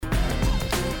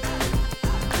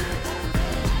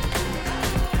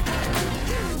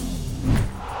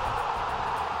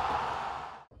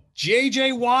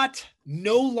J.J. Watt,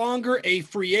 no longer a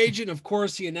free agent. Of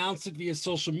course, he announced it via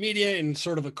social media in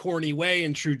sort of a corny way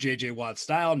in true J.J. Watt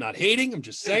style. I'm not hating. I'm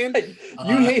just saying.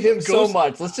 You hate him so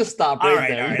much. Let's just stop right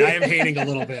there. All right. I am hating a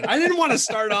little bit. I didn't want to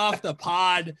start off the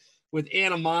pod with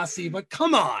animosity, but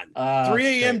come on.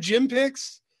 3 a.m. gym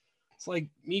picks. It's like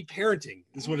me parenting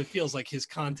is what it feels like his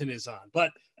content is on. But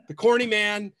the corny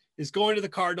man is going to the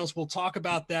Cardinals. We'll talk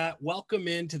about that. Welcome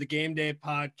into the Game Day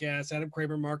podcast. Adam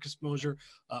Kramer, Marcus Mosher.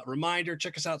 Reminder,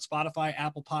 check us out, Spotify,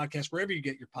 Apple Podcasts, wherever you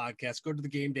get your podcasts. Go to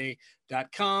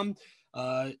thegameday.com,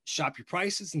 shop your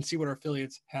prices, and see what our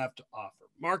affiliates have to offer.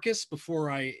 Marcus,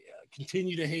 before I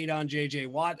continue to hate on J.J.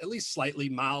 Watt, at least slightly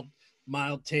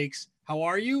mild takes, how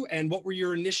are you? And what were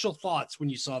your initial thoughts when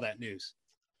you saw that news?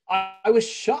 I was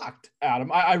shocked,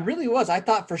 Adam. I really was. I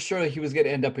thought for sure he was going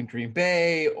to end up in Green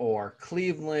Bay or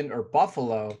Cleveland or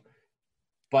Buffalo,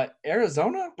 but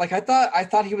Arizona, like I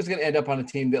thought he was going to end up on a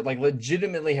team that like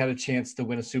legitimately had a chance to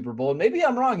win a Super Bowl. Maybe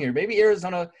I'm wrong here. Maybe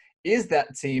Arizona is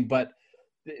that team, but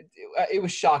it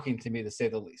was shocking to me to say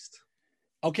the least.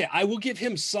 Okay, I will give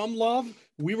him some love.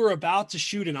 We were about to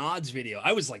shoot an odds video.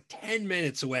 I was like 10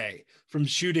 minutes away from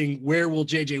shooting where will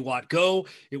J.J. Watt go.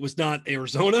 It was not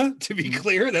Arizona, to be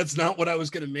clear. That's not what I was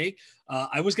going to make.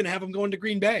 I was going to have him going to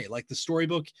Green Bay, like the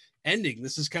storybook ending.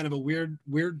 This is kind of a weird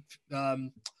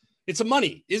it's a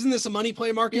money. Isn't this a money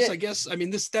play, Marcus? Yeah. I guess. I mean,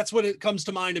 that's what it comes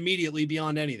to mind immediately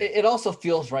beyond anything. It also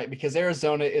feels right because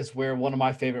Arizona is where one of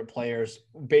my favorite players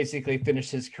basically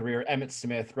finished his career, Emmitt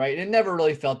Smith, right? It never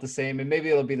really felt the same, and maybe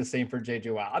it'll be the same for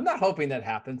J.J. Watt. I'm not hoping that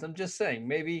happens. I'm just saying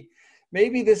maybe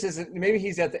this isn't – maybe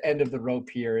he's at the end of the rope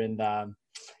here, and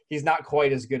he's not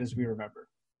quite as good as we remember.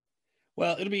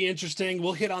 Well, it'll be interesting.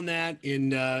 We'll hit on that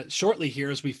in shortly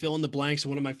here as we fill in the blanks in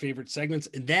one of my favorite segments.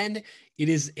 And then it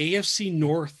is AFC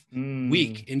North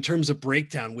week in terms of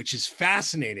breakdown, which is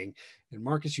fascinating. And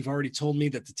Marcus, you've already told me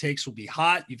that the takes will be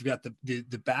hot. You've got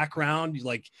the background. You're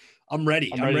like, I'm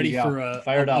ready. I'm ready for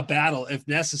a battle if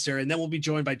necessary. And then we'll be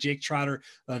joined by Jake Trotter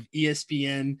of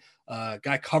ESPN.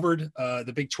 Guy covered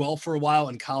the Big 12 for a while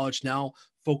in college, now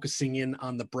focusing in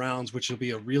on the Browns, which will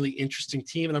be a really interesting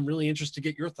team. And I'm really interested to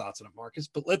get your thoughts on it, Marcus.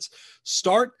 But let's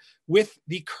start with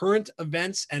the current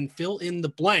events and fill in the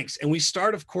blanks. And we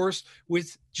start, of course,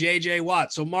 with J.J.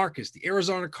 Watt. So, Marcus, the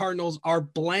Arizona Cardinals are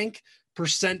blank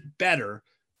 % better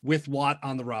with Watt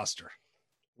on the roster.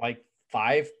 Like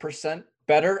 5%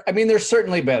 better? I mean, they're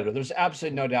certainly better. There's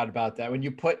absolutely no doubt about that. When you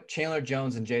put Chandler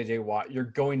Jones and J.J. Watt, you're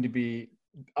going to be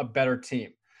a better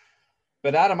team.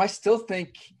 But, Adam, I still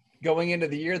think – going into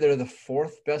the year, they're the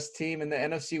fourth best team in the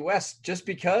NFC West just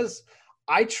because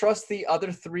I trust the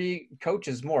other three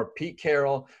coaches more. Pete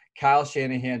Carroll, Kyle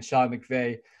Shanahan, Sean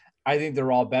McVay. I think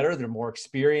they're all better. They're more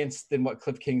experienced than what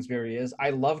Cliff Kingsbury is.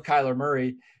 I love Kyler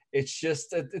Murray. It's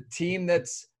just a team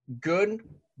that's good,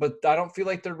 but I don't feel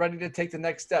like they're ready to take the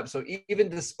next step. So even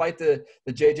despite the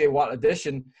J.J. Watt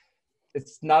addition,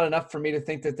 it's not enough for me to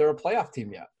think that they're a playoff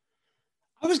team yet.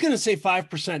 I was going to say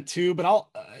 5% too, but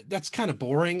that's kind of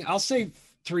boring. I'll say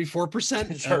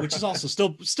 3-4%, sure. Which is also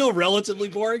still relatively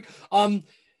boring.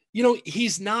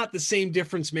 He's not the same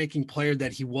difference making player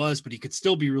that he was, but he could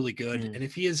still be really good. And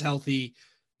if he is healthy,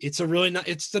 it's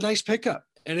a nice pickup.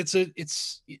 And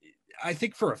I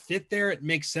think for a fit there, it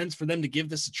makes sense for them to give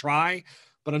this a try,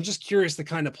 but I'm just curious the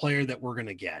kind of player that we're going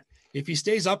to get. If he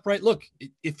stays upright, look,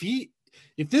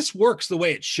 if this works the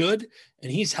way it should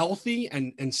and he's healthy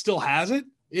and still has it,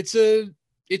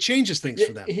 it changes things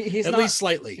for them. He's at least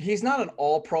slightly. He's not an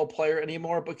all-pro player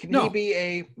anymore, but can he be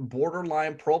a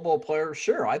borderline Pro Bowl player?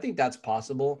 Sure. I think that's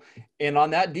possible. And on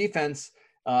that defense,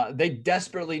 they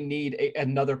desperately need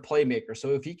another playmaker.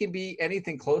 So if he can be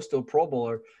anything close to a Pro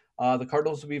Bowler, the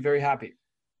Cardinals will be very happy.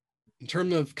 In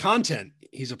terms of content,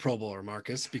 he's a Pro Bowler,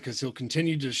 Marcus, because he'll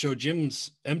continue to show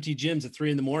empty gyms at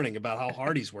 3 a.m. about how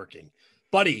hard he's working.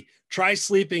 Buddy, try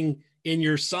sleeping in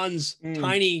your son's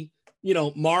tiny,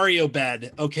 Mario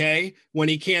bed, okay, when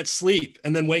he can't sleep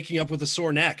and then waking up with a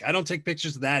sore neck. I don't take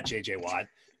pictures of that, J.J. Watt.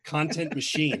 Content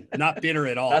machine, not bitter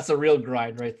at all. That's a real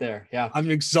grind right there. Yeah.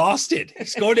 I'm exhausted.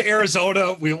 He's going to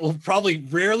Arizona. We will probably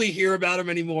rarely hear about him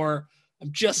anymore.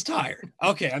 I'm just tired.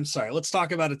 Okay, I'm sorry. Let's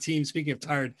talk about a team. Speaking of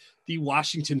tired, the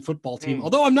Washington football team,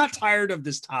 although I'm not tired of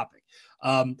this topic.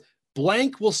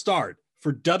 Blank will start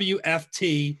for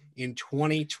WFT in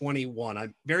 2021.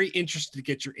 I'm very interested to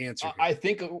get your answer here. I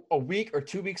think a week or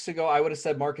 2 weeks ago, I would have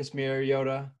said Marcus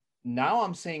Mariota. Now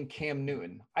I'm saying Cam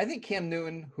Newton. I think Cam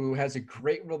Newton, who has a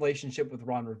great relationship with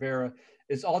Ron Rivera,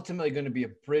 is ultimately going to be a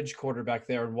bridge quarterback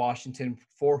there in Washington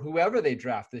for whoever they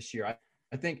draft this year.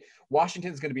 I think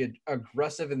Washington is going to be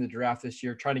aggressive in the draft this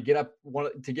year, trying to get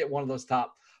one of those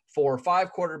top 4 or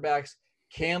 5 quarterbacks.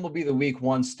 Cam will be the week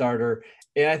 1 starter,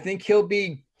 and I think he'll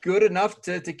be good enough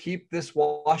to keep this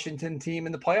Washington team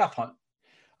in the playoff hunt.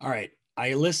 All right.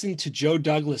 I listened to Joe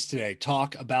Douglas today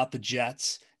talk about the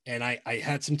Jets, and I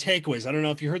had some takeaways. I don't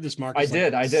know if you heard this, Marcus.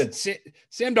 I did.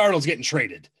 Sam Darnold's getting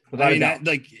traded. Without a doubt.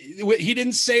 He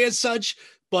didn't say as such,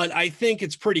 but I think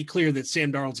it's pretty clear that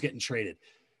Sam Darnold's getting traded.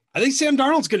 I think Sam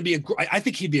Darnold's going to be I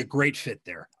think he'd be a great fit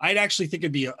there. I'd actually think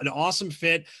it'd be an awesome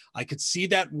fit. I could see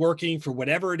that working for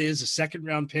whatever it is, a 2nd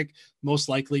round pick, most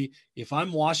likely. If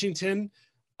I'm Washington,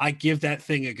 I give that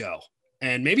thing a go.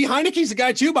 And maybe Heineke's the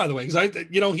guy too, by the way, because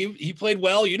he played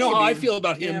well. You know how I feel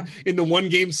about him in the 1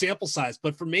 game sample size.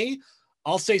 But for me,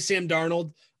 I'll say Sam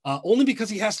Darnold, only because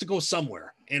he has to go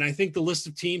somewhere. And I think the list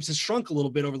of teams has shrunk a little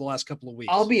bit over the last couple of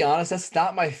weeks. I'll be honest, that's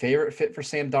not my favorite fit for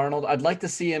Sam Darnold. I'd like to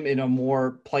see him in a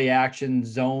more play action,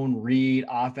 zone read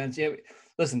offense.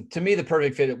 Listen, to me, the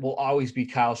perfect fit will always be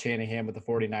Kyle Shanahan with the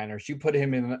 49ers. You put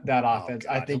him in that offense,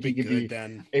 I think he could be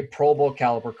a Pro Bowl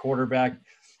caliber quarterback.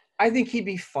 I think he'd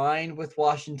be fine with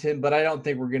Washington, but I don't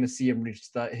think we're going to see him reach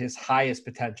his highest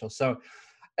potential. So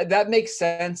that makes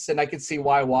sense, and I could see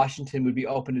why Washington would be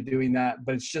open to doing that,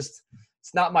 but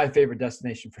it's not my favorite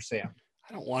destination for Sam.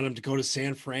 I don't want him to go to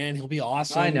San Fran. He'll be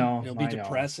awesome. I know. He'll be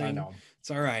depressing. I know. It's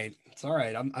all right. It's all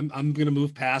right. I'm going to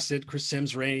move past it. Chris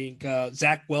Sims rank,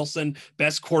 Zach Wilson,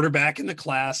 best quarterback in the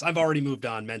class. I've already moved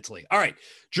on mentally. All right.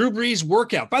 Drew Brees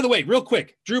workout. By the way, real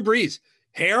quick, Drew Brees,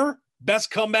 hair, best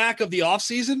comeback of the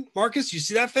offseason. Marcus, you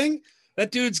see that thing?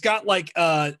 That dude's got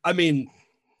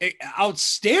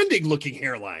outstanding looking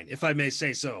hairline, if I may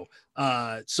say so.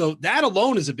 So that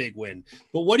alone is a big win.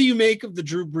 But what do you make of the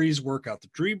Drew Brees workout?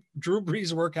 The Drew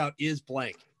Brees workout is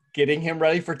blank. Getting him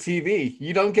ready for TV.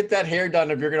 You don't get that hair done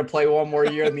if you're going to play one more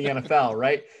year in the NFL,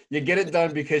 right? You get it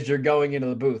done because you're going into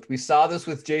the booth. We saw this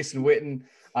with Jason Witten.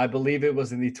 I believe it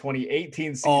was in the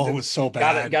 2018 season. Oh, it was so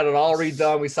bad. Got it all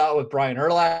redone. We saw it with Brian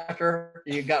Urlacher.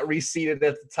 You got reseated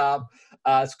at the top.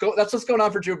 That's what's going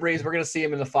on for Drew Brees. We're going to see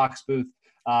him in the Fox booth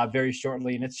very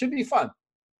shortly, and it should be fun.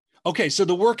 Okay, so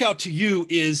the workout to you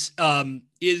is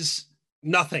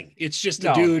nothing. It's just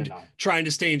a dude trying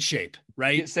to stay in shape,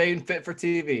 right? Staying fit for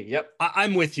TV. Yep.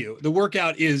 I'm with you. The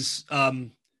workout is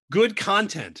good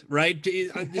content, right?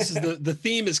 This is the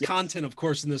theme is content, of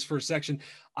course, in this first section.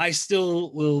 I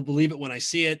still will believe it when I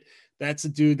see it. That's a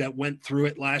dude that went through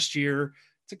it last year.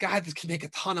 It's a guy that can make a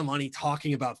ton of money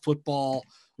talking about football.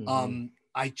 Mm-hmm.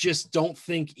 I just don't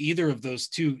think either of those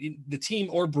two, the team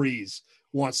or Brees,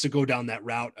 wants to go down that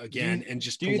route again and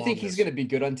just. Do you think he's going to be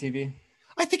good on TV?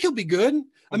 I think he'll be good. Okay.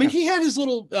 I mean, he had his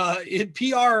little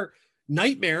PR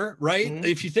nightmare, right? Mm-hmm.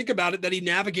 If you think about it, that he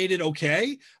navigated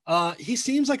okay. He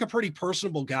seems like a pretty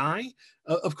personable guy.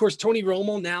 Of course, Tony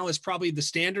Romo now is probably the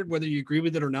standard, whether you agree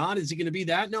with it or not. Is he going to be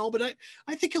that? No, but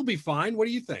I think he'll be fine. What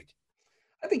do you think?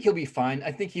 I think he'll be fine.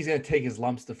 I think he's going to take his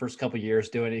lumps the first couple of years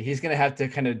doing it. He's going to have to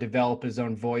kind of develop his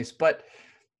own voice, but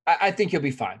I think he'll be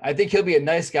fine. I think he'll be a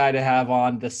nice guy to have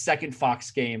on the second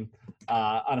Fox game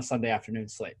on a Sunday afternoon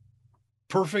slate.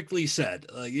 Perfectly said.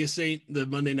 You say the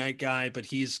Monday night guy, but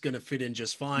he's going to fit in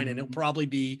just fine, and it'll probably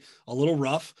be a little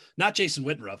rough. Not Jason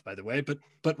Witten rough, by the way,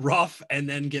 but rough, and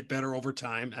then get better over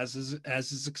time as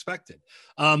is expected.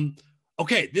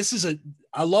 Okay,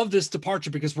 I love this departure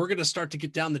because we're going to start to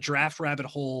get down the draft rabbit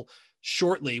hole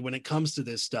shortly when it comes to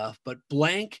this stuff. But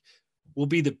blank will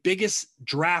be the biggest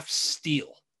draft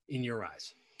steal in your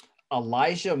eyes.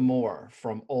 Elijah Moore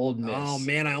from Ole Miss. Oh,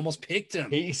 man, I almost picked him.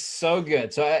 He's so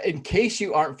good. So in case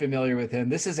you aren't familiar with him,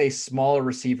 this is a smaller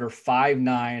receiver, 5'9",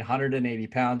 180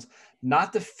 pounds.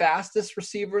 Not the fastest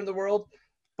receiver in the world,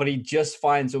 but he just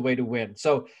finds a way to win.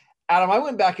 So, Adam, I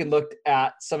went back and looked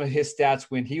at some of his stats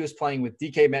when he was playing with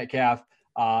DK Metcalf,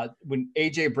 when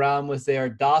A.J. Brown was there,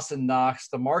 Dawson Knox,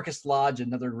 DeMarcus Lodge,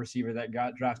 another receiver that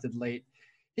got drafted late.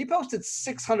 He posted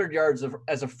 600 yards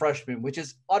as a freshman, which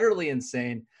is utterly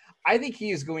insane. I think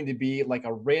he is going to be like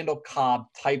a Randall Cobb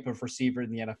type of receiver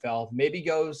in the NFL. Maybe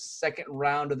goes second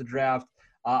round of the draft.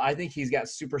 I think he's got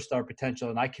superstar potential,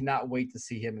 and I cannot wait to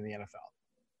see him in the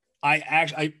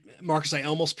NFL. Marcus, I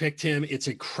almost picked him. It's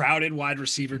a crowded wide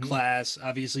receiver class.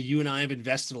 Obviously, you and I have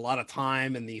invested a lot of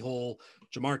time in the whole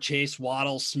Jamar Chase,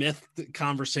 Waddle, Smith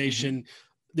conversation.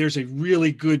 There's a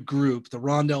really good group, the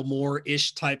Rondell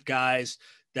Moore-ish type guys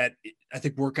that I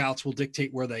think workouts will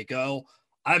dictate where they go.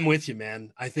 I'm with you,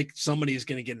 man. I think somebody is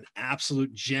going to get an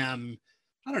absolute gem.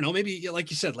 I don't know, maybe like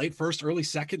you said, late first, early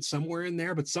second, somewhere in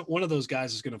there, but one of those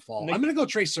guys is going to fall. I'm going to go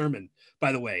Trey Sermon,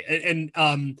 by the way.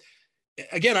 And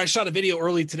again, I shot a video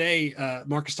early today,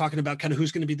 Marcus, talking about kind of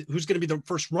who's going to be the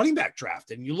first running back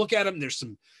drafted. And you look at him, there's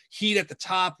some heat at the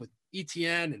top with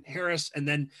ETN and Harris. And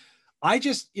then I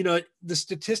just, the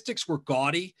statistics were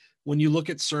gaudy, when you look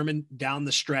at Sermon down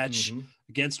the stretch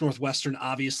against Northwestern,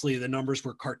 obviously the numbers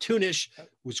were cartoonish,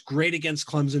 was great against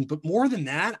Clemson. But more than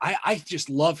that, I just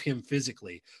love him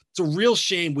physically. It's a real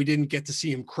shame we didn't get to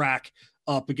see him crack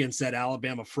up against that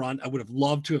Alabama front. I would have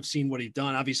loved to have seen what he'd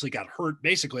done. Obviously got hurt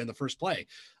basically in the first play.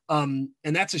 And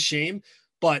that's a shame.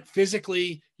 But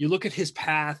physically, you look at his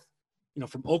path,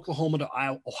 from Oklahoma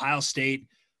to Ohio State,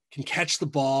 can catch the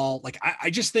ball. Like, I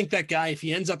just think that guy, if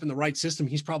he ends up in the right system,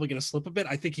 he's probably going to slip a bit.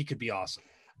 I think he could be awesome.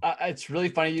 It's really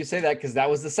funny you say that, because that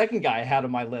was the second guy I had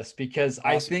on my list, because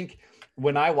I think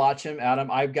when I watch him, Adam,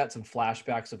 I've got some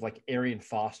flashbacks of like Arian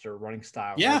Foster running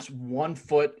style. Yeah. It's 1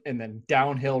 foot and then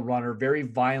downhill runner, very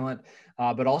violent,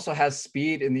 but also has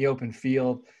speed in the open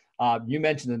field. You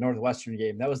mentioned the Northwestern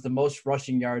game. That was the most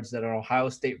rushing yards that an Ohio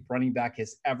State running back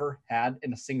has ever had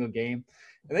in a single game.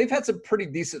 And they've had some pretty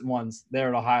decent ones there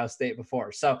at Ohio State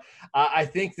before. So I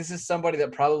think this is somebody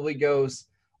that probably goes,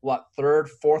 third,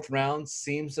 fourth round,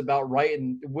 seems about right.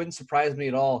 And it wouldn't surprise me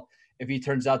at all if he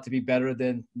turns out to be better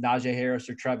than Najee Harris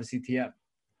or Travis Etienne.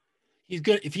 He's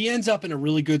good. If he ends up in a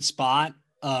really good spot,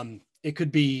 it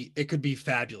could be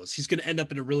fabulous. He's going to end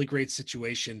up in a really great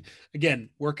situation. Again,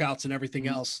 workouts and everything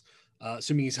else,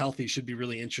 assuming he's healthy, should be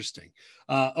really interesting.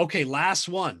 Okay, last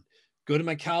one. Go to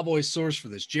my Cowboys source for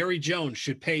this. Jerry Jones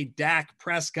should pay Dak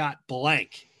Prescott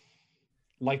blank.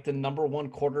 Like the number one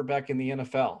quarterback in the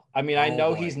NFL. I mean, I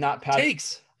know he's not Patrick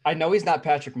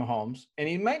Mahomes, and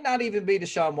he might not even be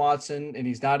Deshaun Watson, and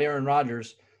he's not Aaron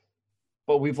Rodgers.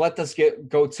 But we've let this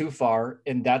go too far,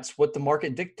 and that's what the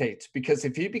market dictates. Because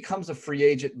if he becomes a free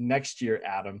agent next year,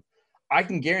 Adam, I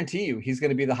can guarantee you he's going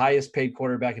to be the highest paid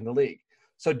quarterback in the league.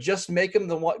 So just make him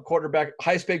the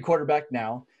highest paid quarterback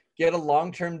now, get a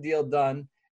long-term deal done,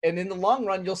 and in the long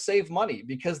run, you'll save money.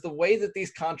 Because the way that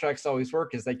these contracts always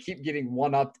work is they keep getting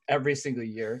one-upped every single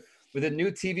year. With the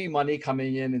new TV money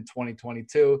coming in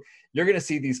 2022, you're going to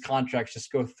see these contracts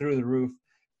just go through the roof.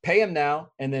 Pay him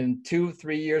now, and then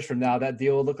 2-3 years from now, that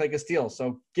deal will look like a steal.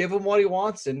 So give him what he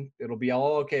wants, and it'll be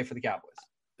all okay for the Cowboys.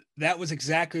 That was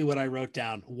exactly what I wrote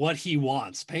down. What he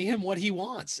wants. Pay him what he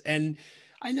wants. And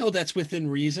I know that's within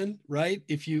reason, right?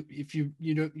 If you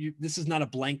this is not a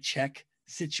blank check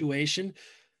situation.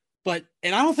 And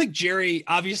I don't think Jerry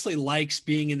obviously likes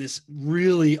being in this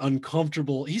really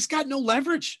uncomfortable. He's got no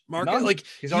leverage, Mark. None. Like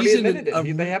he's already admitted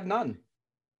it. They have none.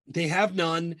 They have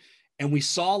none. And we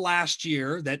saw last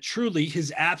year that truly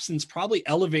his absence probably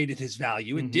elevated his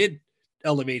value. It did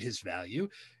elevate his value.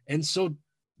 And so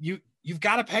you've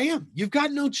got to pay him. You've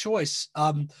got no choice.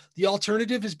 The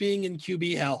alternative is being in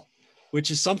QB hell, which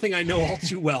is something I know all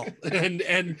too well.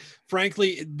 And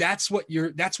frankly, that's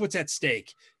what's at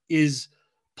stake is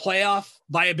playoff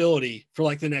viability for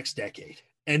like the next decade.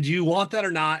 And do you want that or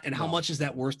not? And how much is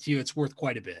that worth to you? It's worth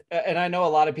quite a bit. And I know a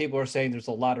lot of people are saying there's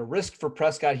a lot of risk for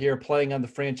Prescott here playing on the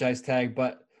franchise tag,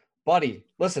 but buddy,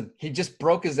 listen, he just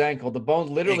broke his ankle. The bone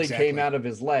literally came out of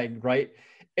his leg, right?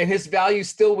 And his value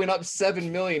still went up $7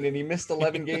 million, and he missed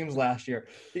 11 games last year.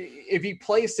 If he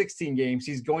plays 16 games,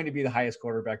 he's going to be the highest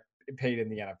quarterback paid in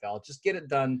the NFL. Just get it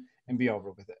done and be over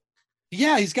with it.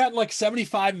 Yeah, he's gotten like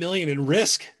 $75 million in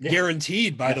risk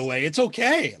guaranteed, by the way. It's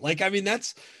okay. Like, I mean,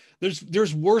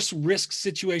 there's worse risk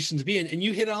situations to be in, and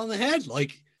you hit it on the head.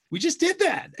 Like, we just did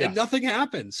that and nothing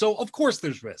happened. So of course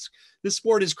there's risk. This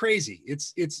sport is crazy.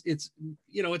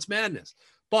 It's madness.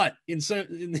 But in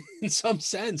some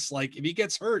sense, like if he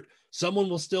gets hurt, someone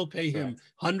will still pay him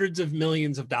hundreds of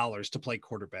millions of dollars to play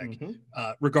quarterback,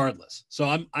 regardless.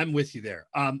 So I'm with you there.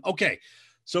 Okay.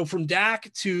 So from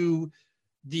Dak to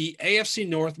the AFC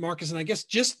North, Marcus, and I guess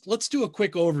just let's do a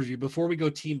quick overview before we go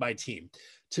team by team.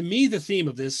 To me, the theme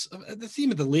of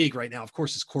the league right now, of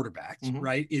course, is quarterbacks,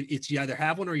 right? It's you either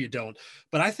have one or you don't.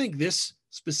 But I think this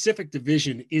specific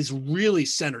division is really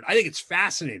centered. I think it's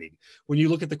fascinating when you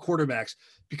look at the quarterbacks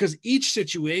because each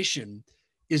situation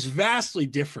is vastly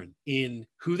different in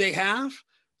who they have,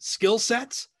 skill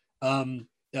sets,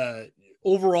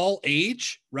 overall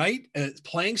age, right?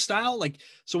 Playing style. Like,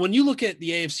 so when you look at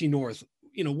the AFC North,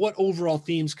 what overall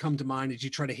themes come to mind as you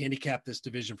try to handicap this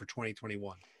division for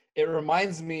 2021? It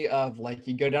reminds me of like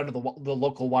you go down to the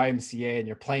local YMCA and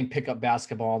you're playing pickup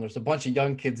basketball and there's a bunch of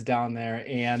young kids down there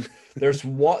and there's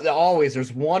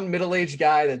one middle-aged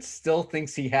guy that still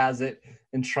thinks he has it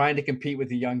and trying to compete with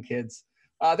the young kids.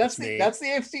 That's the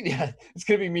AFC. Yeah, it's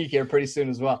gonna be me here pretty soon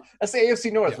as well. That's the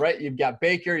AFC North, right? You've got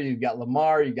Baker, you've got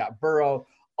Lamar, you've got Burrow,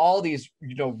 all these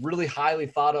really highly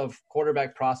thought of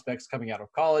quarterback prospects coming out of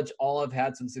college. All have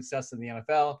had some success in the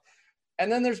NFL.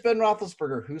 And then there's Ben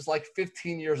Roethlisberger, who's like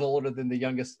 15 years older than the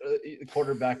youngest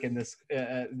quarterback in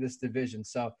this division.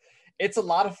 So it's a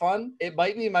lot of fun. It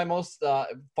might be my most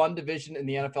fun division in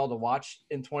the NFL to watch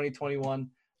in 2021.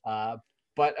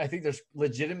 But I think there's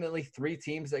legitimately 3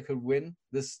 teams that could win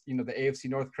this, the AFC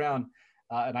North crown.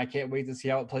 And I can't wait to see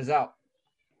how it plays out.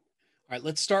 All right,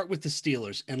 let's start with the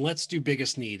Steelers and let's do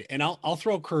biggest need. And I'll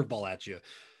throw a curveball at you.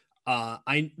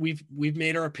 We've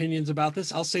made our opinions about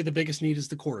this. I'll say the biggest need is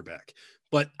the quarterback,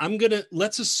 but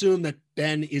let's assume that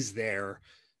Ben is there.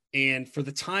 And for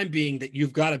the time being that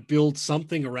you've got to build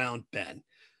something around Ben.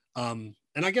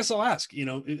 And I guess I'll ask,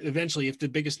 eventually if the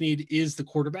biggest need is the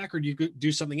quarterback or do you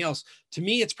do something else? To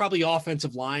me, it's probably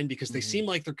offensive line because they seem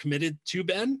like they're committed to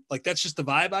Ben. Like that's just the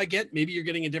vibe I get. Maybe you're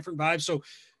getting a different vibe. So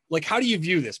like, how do you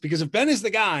view this? Because if Ben is the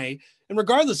guy, and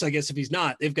regardless, I guess if he's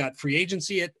not, they've got free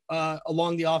agency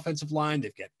along the offensive line.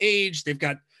 They've got age. They've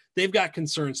got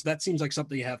concerns. So that seems like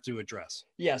something you have to address.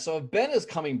 Yeah. So if Ben is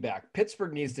coming back,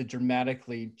 Pittsburgh needs to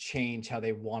dramatically change how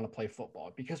they want to play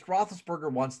football because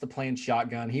Roethlisberger wants to play in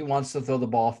shotgun. He wants to throw the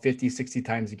ball 50, 60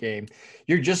 times a game.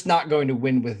 You're just not going to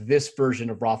win with this version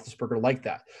of Roethlisberger like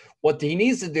that. What he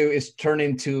needs to do is turn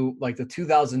into like the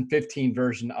 2015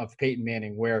 version of Peyton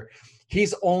Manning, where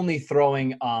he's only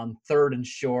throwing on 3rd and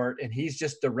short and he's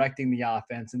just directing the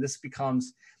offense. And this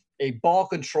becomes a ball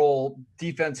control,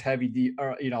 defense heavy,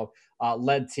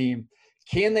 led team.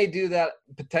 Can they do that?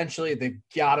 Potentially. They've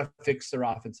got to fix their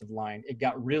offensive line. It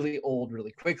got really old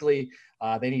really quickly.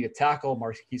 They need a tackle.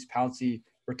 Marquise Pouncey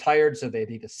retired, so they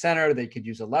need a center. They could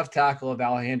use a left tackle if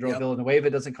Alejandro Villanueva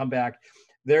doesn't come back.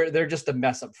 They're just a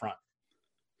mess up front.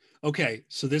 Okay,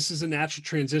 so this is a natural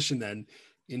transition then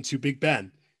into Big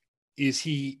Ben. Is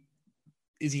he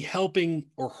helping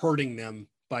or hurting them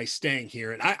by staying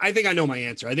here? And I think I know my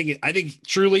answer. I think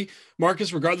truly,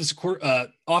 Marcus, regardless of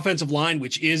offensive line,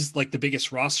 which is like the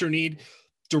biggest roster need,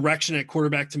 direction at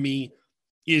quarterback to me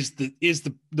is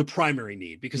the primary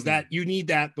need because that you need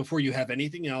that before you have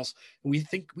anything else. And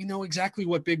we know exactly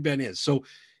what Big Ben is. So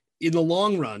in the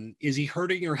long run, is he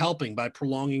hurting or helping by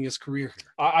prolonging his career here?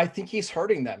 I think he's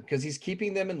hurting them because he's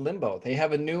keeping them in limbo. They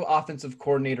have a new offensive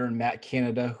coordinator in Matt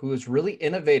Canada who is really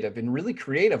innovative and really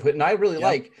creative, and I really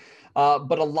like.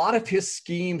 But a lot of his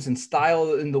schemes and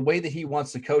style and the way that he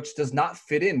wants to coach does not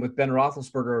fit in with Ben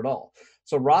Roethlisberger at all.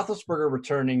 So Roethlisberger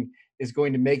returning is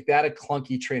going to make that a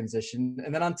clunky transition.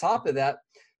 And then on top of that,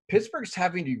 Pittsburgh's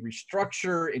having to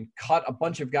restructure and cut a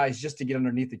bunch of guys just to get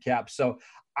underneath the cap. So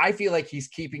I feel like he's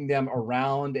keeping them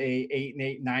around a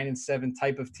 8-8, 9-7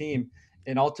 type of team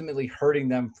and ultimately hurting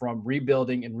them from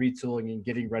rebuilding and retooling and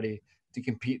getting ready to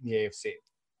compete in the AFC.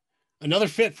 Another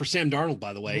fit for Sam Darnold,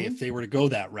 by the way, if they were to go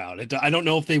that route. I don't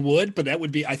know if they would, but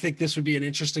I think this would be an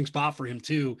interesting spot for him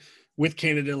too with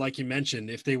Canada, like you mentioned,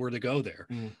 if they were to go there.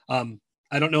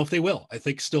 I don't know if they will. I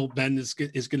think still Ben is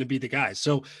going to be the guy.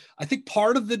 So I think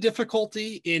part of the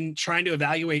difficulty in trying to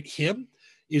evaluate him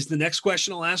is the next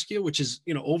question I'll ask you, which is,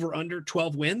 over under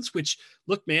 12 wins, which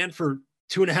look, man, for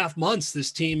 2.5 months,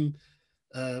 this team,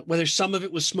 whether some of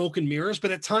it was smoke and mirrors,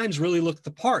 but at times really looked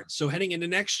the part. So heading into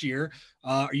next year,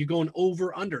 are you going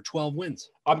over under 12 wins?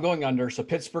 I'm going under. So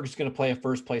Pittsburgh's going to play a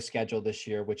first place schedule this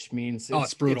year, which means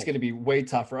it's brutal. It's going to be way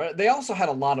tougher. They also had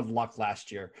a lot of luck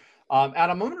last year.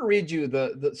 Adam, I'm going to read you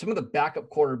some of the backup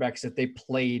quarterbacks that they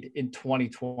played in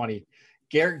 2020.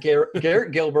 Garrett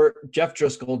Gilbert, Jeff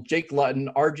Driscoll, Jake Luton,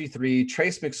 RG3,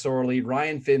 Trace McSorley,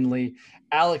 Ryan Finley,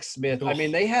 Alex Smith. I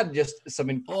mean, they had just some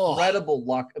incredible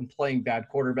luck in playing bad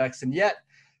quarterbacks, and yet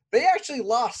they actually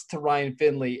lost to Ryan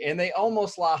Finley, and they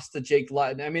almost lost to Jake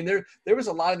Luton. I mean, there was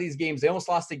a lot of these games. They almost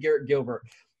lost to Garrett Gilbert.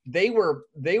 They were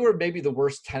maybe the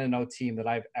worst 10-0 team that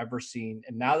I've ever seen,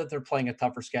 and now that they're playing a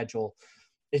tougher schedule,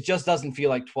 it just doesn't feel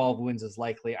like 12 wins is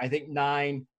likely. I think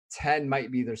 9, 10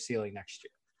 might be their ceiling next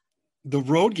year. The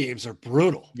road games are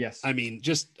brutal. Yes.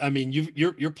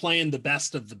 You're playing the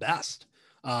best of the best.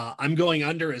 I'm going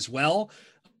under as well.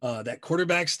 That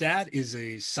quarterback stat is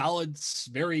a solid,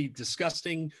 very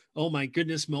disgusting, oh my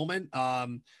goodness moment.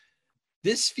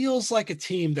 This feels like a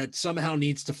team that somehow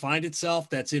needs to find itself,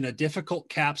 that's in a difficult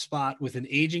cap spot with an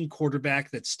aging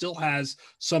quarterback that still has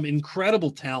some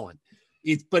incredible talent.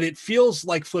 But it feels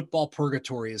like football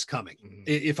purgatory is coming.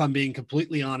 If I'm being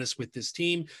completely honest with this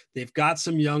team, they've got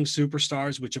some young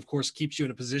superstars, which of course keeps you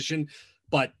in a position,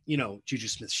 but Juju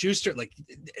Smith-Schuster,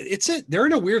 they're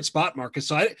in a weird spot, Marcus.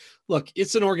 So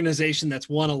it's an organization that's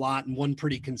won a lot and won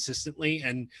pretty consistently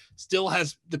and still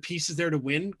has the pieces there to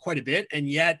win quite a bit. And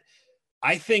yet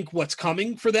I think what's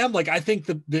coming for them, like I think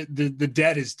the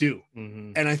debt is due,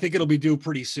 and I think it'll be due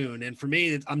pretty soon. And for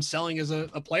me, I'm selling as a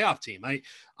playoff team.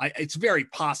 It's very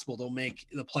possible they'll make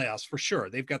the playoffs for sure.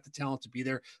 They've got the talent to be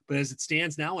there, but as it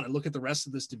stands now, when I look at the rest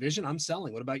of this division, I'm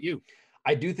selling. What about you?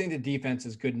 I do think the defense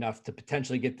is good enough to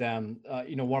potentially get them,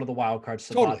 one of the wild card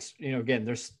spots. Totally. Again,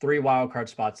 there's 3 wild card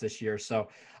spots this year. So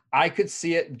I could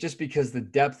see it just because the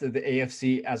depth of the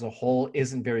AFC as a whole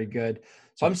isn't very good.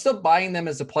 So I'm still buying them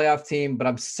as a playoff team, but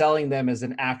I'm selling them as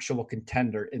an actual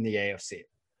contender in the AFC.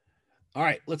 All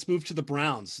right, let's move to the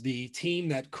Browns, the team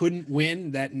that couldn't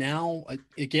win, that now,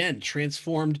 again,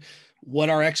 transformed what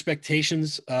our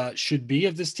expectations should be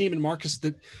of this team. And Marcus,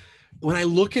 that when I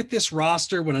look at this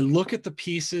roster, when I look at the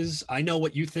pieces, I know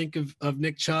what you think of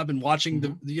Nick Chubb and watching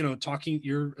talking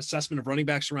your assessment of running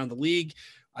backs around the league.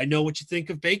 I know what you think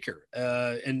of Baker.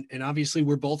 And obviously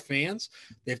we're both fans.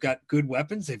 They've got good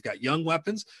weapons. They've got young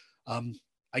weapons.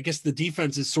 I guess the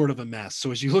defense is sort of a mess.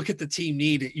 So as you look at the team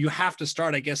need, you have to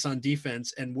start, I guess, on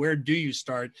defense. And where do you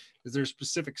start? Is there a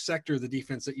specific sector of the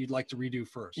defense that you'd like to redo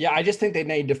first? Yeah, I just think they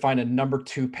need to find a number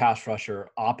 2 pass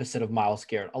rusher opposite of Myles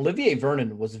Garrett. Olivier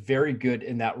Vernon was very good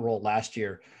in that role last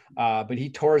year, but he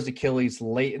tore his Achilles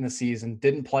late in the season,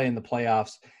 didn't play in the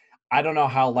playoffs. I don't know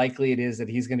how likely it is that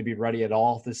he's going to be ready at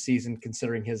all this season,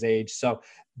 considering his age. So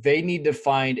they need to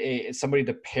find somebody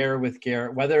to pair with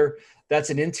Garrett, whether that's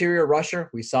an interior rusher.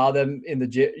 We saw them in the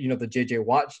JJ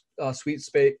Watt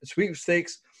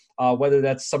sweepstakes, whether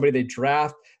that's somebody they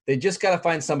draft. They just got to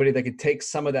find somebody that can take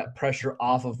some of that pressure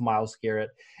off of Myles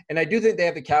Garrett. And I do think they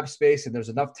have the cap space and there's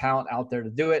enough talent out there to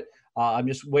do it. I'm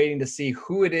just waiting to see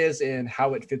who it is and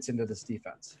how it fits into this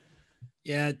defense.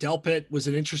 Yeah, Delpit was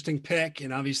an interesting pick,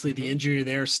 and obviously the injury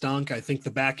there stunk. I think the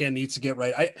back end needs to get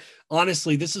right.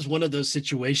 Honestly, this is one of those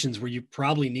situations where you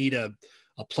probably need a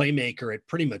playmaker at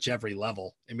pretty much every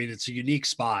level. I mean, it's a unique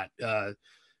spot.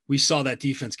 We saw that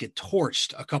defense get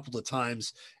torched a couple of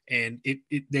times, and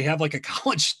they have like a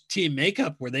college team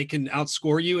makeup where they can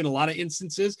outscore you in a lot of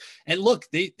instances. And look,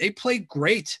 they played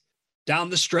great down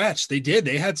the stretch. They did.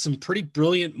 They had some pretty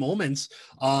brilliant moments.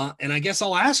 And I guess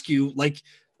I'll ask you, like,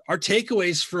 our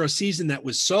takeaways for a season that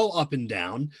was so up and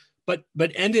down, but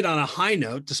ended on a high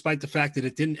note, despite the fact that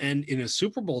it didn't end in a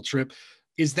Super Bowl trip.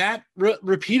 Is that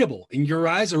repeatable in your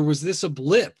eyes, or was this a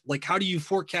blip? Like, how do you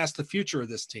forecast the future of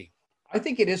this team? I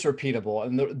think it is repeatable.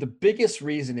 And the biggest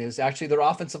reason is actually their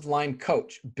offensive line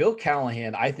coach. Bill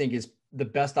Callahan, I think, is the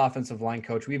best offensive line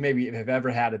coach we maybe have ever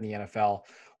had in the NFL.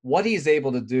 What he's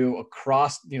able to do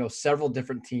across, several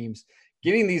different teams,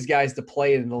 getting these guys to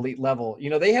play at an elite level.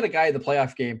 They had a guy in the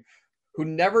playoff game who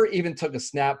never even took a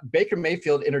snap. Baker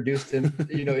Mayfield introduced him,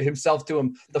 himself to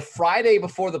him the Friday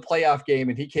before the playoff game,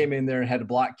 and he came in there and had to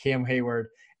block Cam Hayward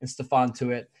and Stephon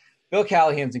Tuitt. Bill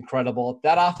Callahan's incredible.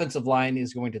 That offensive line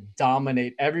is going to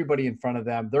dominate everybody in front of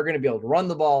them. They're going to be able to run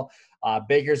the ball.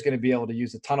 Baker's going to be able to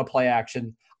use a ton of play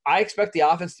action. I expect the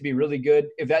offense to be really good.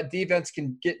 If that defense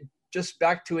can get just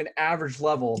back to an average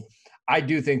level, I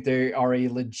do think they are a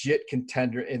legit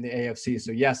contender in the AFC.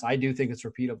 So, yes, I do think it's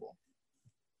repeatable.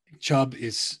 Chubb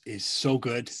is so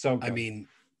good. So good. I mean,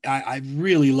 I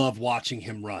really love watching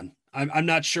him run. I'm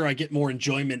not sure I get more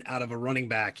enjoyment out of a running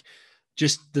back.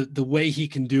 Just the way he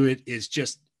can do it is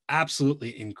just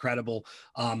absolutely incredible.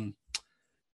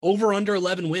 Over under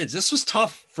 11 wins. This was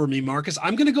tough for me, Marcus.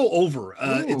 I'm going to go over.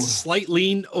 It's a slight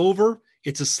lean over.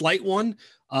 It's a slight one.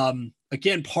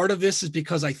 Again, part of this is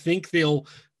because I think they'll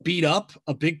beat up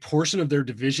a big portion of their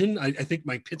division. I think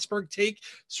my Pittsburgh take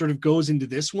sort of goes into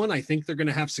this one. I think they're going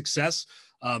to have success.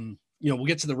 We'll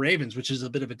get to the Ravens, which is a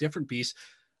bit of a different piece.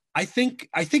 I think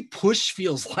push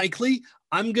feels likely.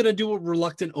 I'm going to do a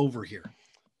reluctant over here.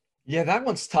 Yeah, that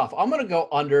one's tough. I'm going to go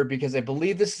under because I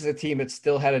believe this is a team that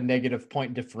still had a negative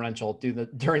point differential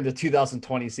during the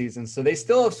 2020 season. So they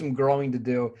still have some growing to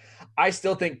do. I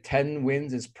still think 10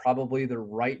 wins is probably the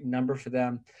right number for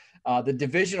them. The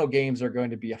divisional games are going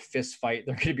to be a fist fight.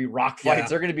 They're going to be rock fights. Yeah.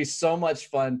 They're going to be so much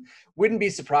fun. Wouldn't be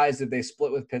surprised if they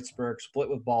split with Pittsburgh, split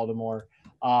with Baltimore.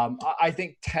 I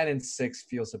think 10-6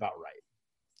 feels about right.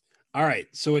 All right.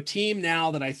 So a team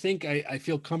now that I think I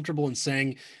feel comfortable in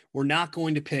saying we're not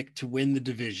going to pick to win the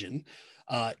division,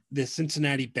 the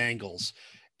Cincinnati Bengals.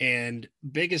 And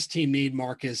biggest team need,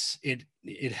 Marcus,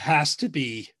 it has to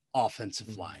be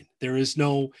offensive line. There is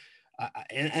no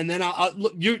and then I'll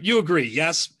look, you agree,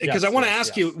 yes? Because I want to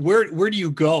ask you, where do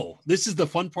you go? This is the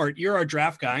fun part. You're our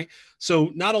draft guy.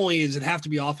 So not only does it have to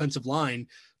be offensive line,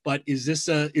 but is this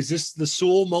the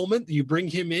Sewell moment? You bring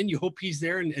him in, you hope he's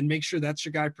there and make sure that's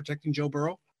your guy protecting Joe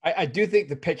Burrow? I do think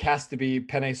the pick has to be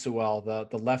Penei Sewell,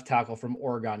 the left tackle from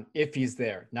Oregon, if he's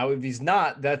there. Now, if he's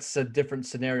not, that's a different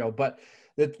scenario. But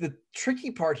The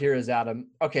tricky part here is, Adam,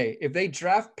 okay, if they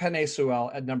draft Penei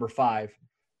Sewell at number 5,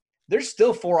 there's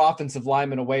still 4 offensive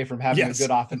linemen away from having a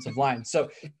good offensive line. So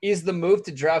is the move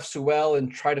to draft Sewell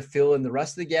and try to fill in the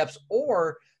rest of the gaps,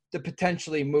 or to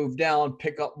potentially move down,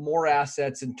 pick up more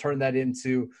assets and turn that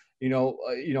into,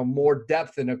 more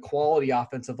depth and a quality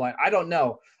offensive line? I don't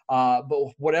know.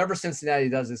 But whatever Cincinnati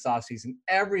does this offseason,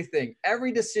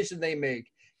 every decision they make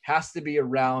has to be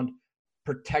around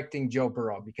protecting Joe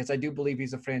Burrow, because I do believe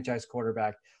he's a franchise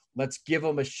quarterback. Let's give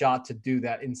him a shot to do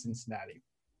that in Cincinnati.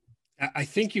 I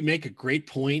think you make a great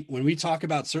point. When we talk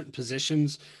about certain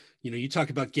positions, you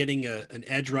talk about getting an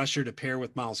edge rusher to pair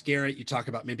with Myles Garrett. You talk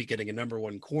about maybe getting a number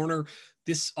 1 corner.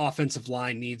 This offensive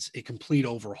line needs a complete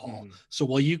overhaul. Mm-hmm. So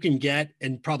while you can get,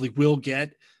 and probably will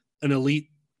get, an elite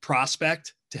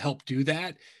prospect to help do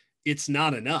that, it's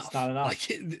not enough. It's not enough. Like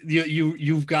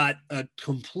you've got a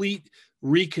complete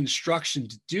reconstruction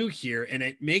to do here. And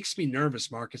it makes me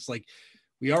nervous, Marcus. Like,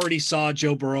 we already saw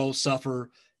Joe Burrow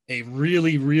suffer a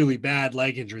really, really bad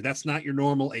leg injury. That's not your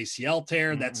normal ACL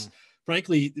tear. Mm-hmm. That's,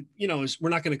 frankly, we're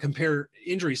not going to compare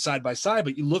injuries side by side,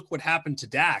 but you look what happened to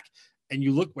Dak and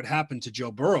you look what happened to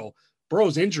Joe Burrow.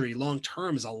 Burrow's injury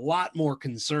long-term is a lot more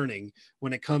concerning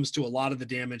when it comes to a lot of the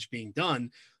damage being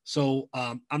done. So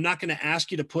I'm not going to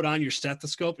ask you to put on your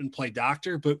stethoscope and play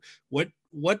doctor, but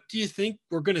what do you think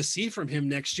we're going to see from him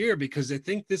next year? Because I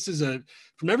think this is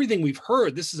from everything we've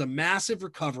heard, this is a massive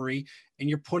recovery, and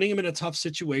you're putting him in a tough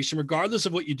situation, regardless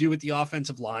of what you do with the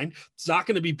offensive line. It's not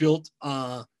going to be built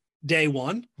day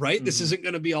one, right? Mm-hmm. This isn't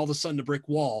going to be all of a sudden a brick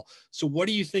wall. So what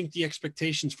do you think the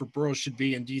expectations for Burrow should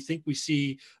be? And do you think we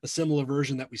see a similar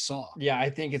version that we saw? Yeah, I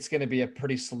think it's going to be a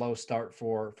pretty slow start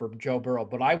for Joe Burrow,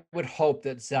 but I would hope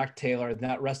that Zach Taylor and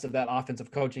that rest of that offensive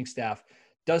coaching staff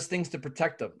does things to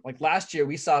protect them. Like last year,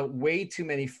 we saw way too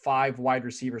many 5 wide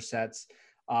receiver sets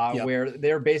where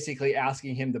they're basically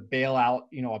asking him to bail out,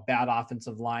 a bad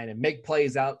offensive line and make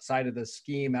plays outside of the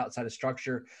scheme, outside of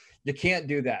structure. You can't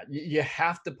do that. You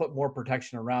have to put more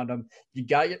protection around them. You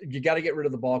got to get rid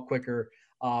of the ball quicker.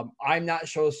 I'm not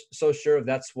so sure if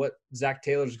that's what Zach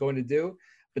Taylor is going to do,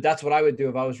 but that's what I would do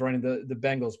if I was running the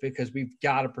Bengals, because we've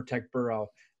got to protect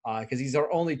Burrow because he's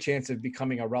our only chance of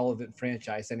becoming a relevant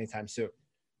franchise anytime soon.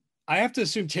 I have to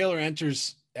assume Taylor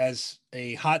enters as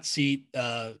a hot seat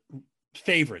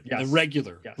favorite, the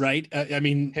regular, right? I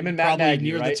mean, him and Matt probably Nagy,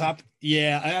 near right? the top.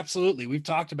 Yeah, absolutely. We've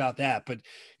talked about that. But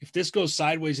if this goes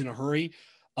sideways in a hurry,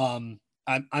 I'm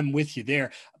with you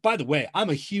there. By the way,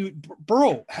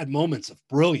 Burrow had moments of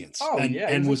brilliance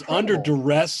and was under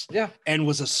duress and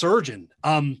was a surgeon.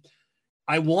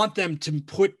 I want them to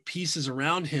put pieces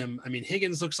around him. I mean,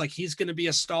 Higgins looks like he's going to be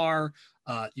a star.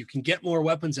 You can get more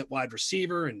weapons at wide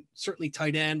receiver and certainly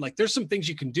tight end. Like, there's some things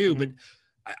you can do, but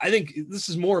I think this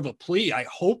is more of a plea. I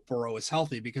hope Burrow is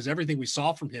healthy, because everything we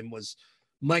saw from him was,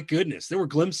 my goodness, there were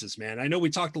glimpses, man. I know we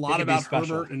talked a lot about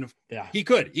Herbert, and he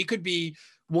could be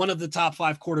one of the top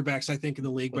 5 quarterbacks, I think, in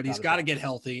the league, but he's got to get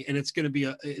healthy, and it's going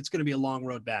to be a long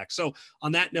road back. So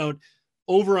on that note,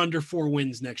 over under 4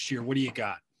 wins next year. What do you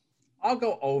got? I'll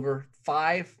go over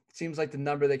 5. Seems like the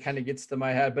number that kind of gets to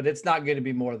my head, but it's not going to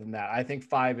be more than that. I think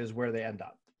 5 is where they end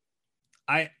up.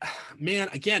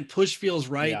 Again, push feels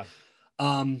right. Yeah.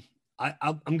 I'm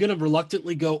going to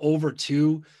reluctantly go over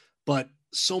 2, but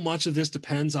so much of this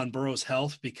depends on Burrow's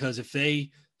health, because if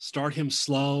they start him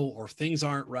slow or things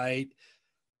aren't right,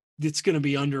 it's going to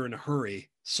be under in a hurry.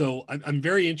 So I'm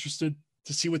very interested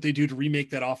to see what they do to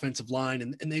remake that offensive line.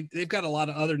 And they've got a lot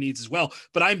of other needs as well,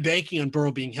 but I'm banking on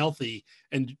Burrow being healthy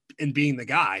and being the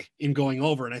guy in going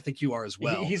over. And I think you are as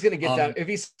well. He's going to get that. If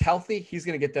he's healthy, he's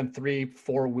going to get them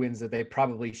 3-4 wins that they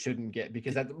probably shouldn't get,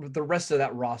 because the rest of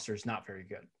that roster is not very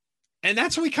good. And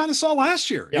that's what we kind of saw last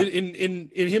year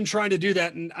in him trying to do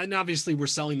that. And obviously we're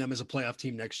selling them as a playoff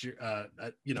team next year.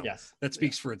 That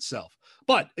speaks for itself.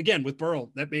 But again, with Burrow,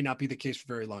 that may not be the case for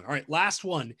very long. All right. Last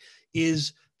one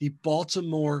is the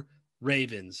Baltimore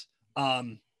Ravens.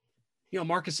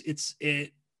 Marcus,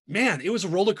 it was a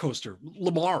roller coaster.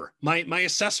 Lamar, my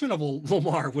assessment of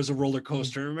Lamar was a roller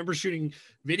coaster. I remember shooting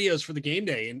videos for the game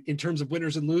day in terms of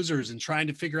winners and losers and trying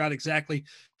to figure out exactly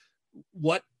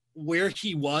where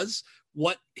he was,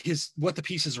 what the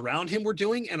pieces around him were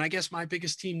doing. And I guess my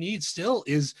biggest team need still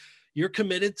is, you're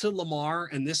committed to Lamar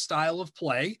and this style of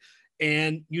play,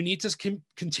 and you need to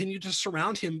continue to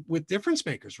surround him with difference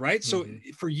makers, right? So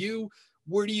for you,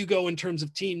 where do you go in terms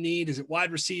of team need? Is it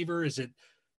wide receiver? Is it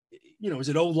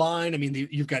O-line? I mean,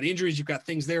 you've got injuries, you've got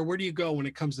things there. Where do you go when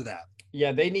it comes to that?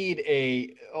 Yeah, they need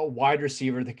a wide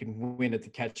receiver that can win at the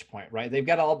catch point, right? They've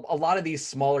got a lot of these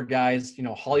smaller guys,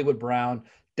 Hollywood Brown,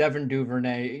 Devin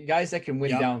Duvernay, guys that can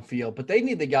win downfield, but they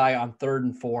need the guy on 3rd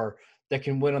and 4 that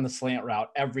can win on the slant route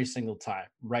every single time,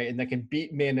 right? And that can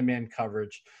beat man-to-man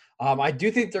coverage. I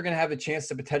do think they're going to have a chance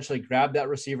to potentially grab that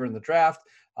receiver in the draft.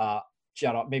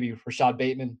 Shout out maybe Rashad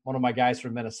Bateman, one of my guys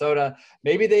from Minnesota.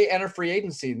 Maybe they enter free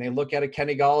agency and they look at a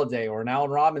Kenny Golladay or an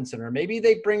Allen Robinson, or maybe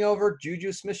they bring over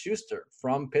Juju Smith-Schuster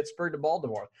from Pittsburgh to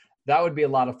Baltimore. That would be a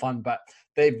lot of fun, but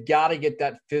they've got to get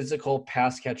that physical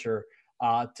pass catcher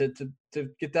to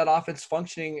get that offense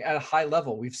functioning at a high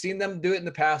level. We've seen them do it in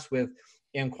the past with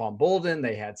Anquan Bolden.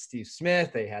 They had Steve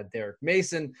Smith. They had Derek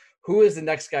Mason. Who is the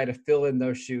next guy to fill in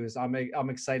those shoes? I'm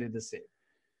excited to see.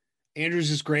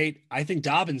 Andrews is great. I think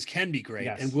Dobbins can be great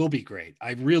Yes. and will be great.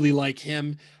 I really like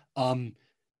him.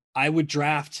 I would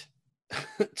draft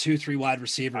 2-3 wide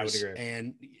receivers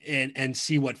and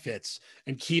see what fits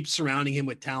and keep surrounding him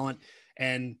with talent.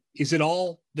 And is it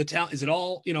all the talent? Is it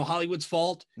all, Hollywood's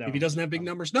fault if he doesn't have big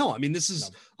numbers? No, I mean, this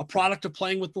is a product of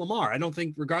playing with Lamar. I don't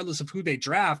think, regardless of who they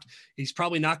draft, he's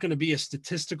probably not going to be a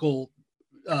statistical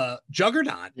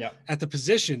juggernaut at the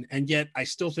position. And yet I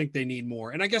still think they need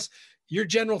more. And I guess your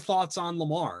general thoughts on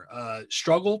Lamar.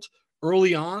 Struggled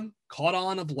early on, caught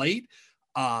on of late.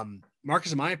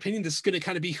 Marcus, in my opinion, this is going to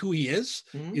kind of be who he is.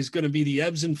 Is going to be the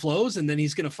ebbs and flows, and then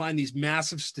he's going to find these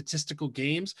massive statistical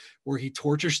games where he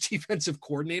tortures defensive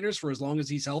coordinators for as long as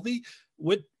he's healthy.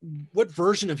 What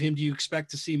version of him do you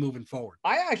expect to see moving forward?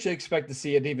 I actually expect to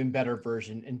see an even better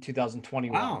version in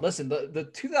 2021. Wow. Listen, the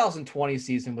 2020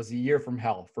 season was a year from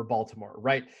hell for Baltimore,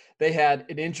 right? They had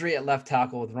an injury at left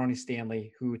tackle with Ronnie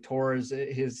Stanley, who tore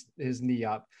his knee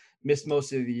up, missed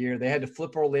most of the year. They had to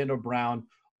flip Orlando Brown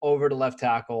over to left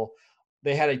tackle.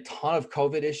 They had a ton of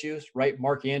COVID issues, right?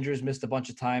 Mark Andrews missed a bunch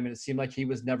of time, and it seemed like he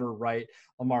was never right.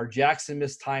 Lamar Jackson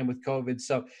missed time with COVID.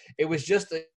 So it was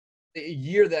just a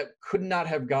year that could not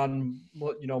have gone,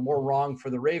 more wrong for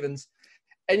the Ravens.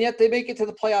 And yet they make it to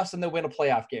the playoffs and they win a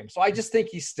playoff game. So I just think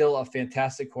he's still a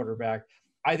fantastic quarterback.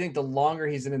 I think the longer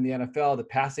he's in the NFL, the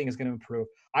passing is going to improve.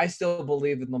 I still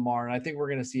believe in Lamar, and I think we're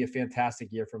going to see a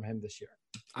fantastic year from him this year.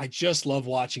 I just love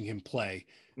watching him play.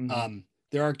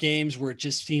 There are games where it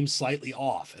just seems slightly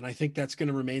off, and I think that's going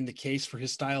to remain the case for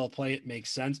his style of play. It makes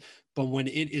sense. But when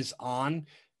it is on,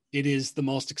 it is the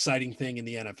most exciting thing in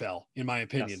the NFL, in my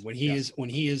opinion. Yes. When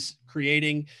he is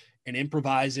creating and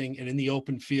improvising and in the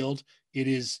open field, it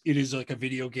is like a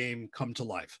video game come to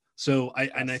life. So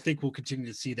I think we'll continue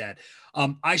to see that.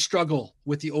 I struggle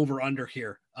with the over under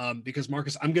here because,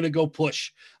 Marcus, I'm going to go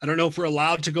push. I don't know if we're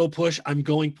allowed to go push. I'm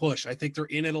going push. I think they're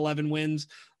in at 11 wins.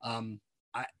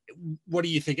 What do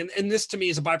you think? And this to me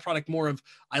is a byproduct more of,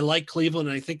 I like Cleveland,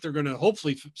 and I think they're going to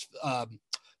hopefully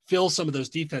fill some of those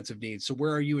defensive needs. So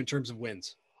where are you in terms of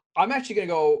wins? I'm actually going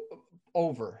to go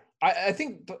over. I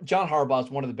think John Harbaugh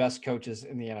is one of the best coaches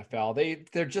in the NFL.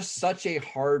 They're just such a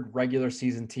hard regular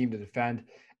season team to defend.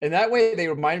 And that way they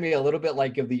remind me a little bit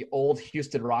like of the old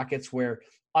Houston Rockets, where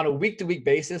on a week-to-week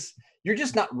basis, you're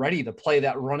just not ready to play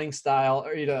that running style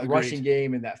or rushing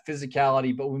game and that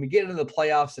physicality. But when we get into the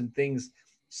playoffs and things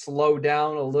slow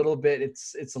down a little bit,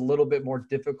 it's a little bit more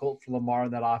difficult for Lamar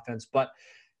in that offense. But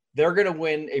they're going to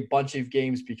win a bunch of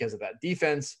games because of that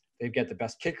defense. They've got the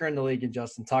best kicker in the league in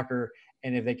Justin Tucker.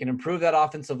 And if they can improve that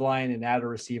offensive line and add a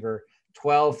receiver,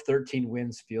 12, 13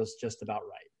 wins feels just about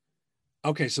right.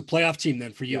 Okay, so playoff team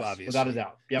then for you, yes, obviously. Without a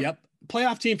doubt. Yep.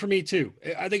 Playoff team for me too.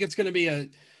 I think it's going to be a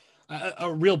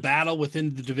real battle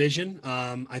within the division.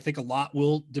 I think a lot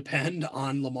will depend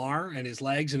on Lamar and his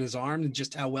legs and his arm and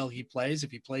just how well he plays.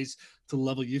 If he plays to the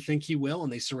level you think he will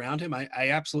and they surround him, I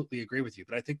absolutely agree with you,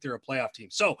 but I think they're a playoff team.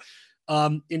 So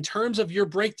in terms of your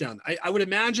breakdown, I would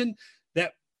imagine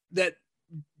that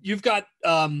you've got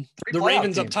the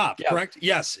Ravens up top, correct?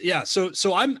 Yes. Yeah. So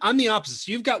I'm the opposite.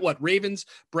 So you've got what? Ravens,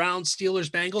 Browns, Steelers,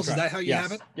 Bengals. Correct. Is that how you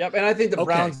have it? Yep. And I think the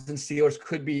Browns and Steelers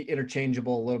could be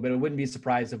interchangeable a little bit. I wouldn't be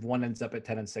surprised if one ends up at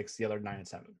 10-6, the other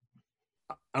 9-7.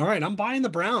 All right. I'm buying the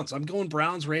Browns. I'm going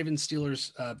Browns, Ravens,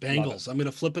 Steelers, Bengals. I'm going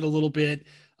to flip it a little bit.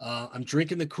 I'm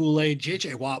drinking the Kool-Aid.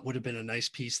 JJ Watt would have been a nice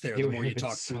piece there. The more you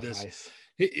talk through this. Nice.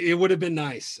 It would have been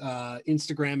nice.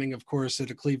 Instagramming, of course, at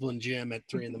a Cleveland gym at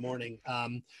 3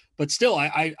 a.m. But still,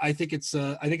 I think it's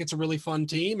a really fun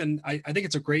team, and I think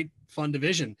it's a great fun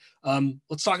division.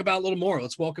 Let's talk about it a little more.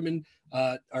 Let's welcome in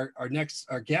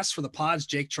our guest for the pods,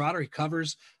 Jake Trotter. He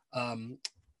covers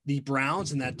the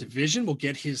Browns in that division. We'll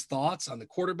get his thoughts on the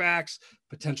quarterbacks,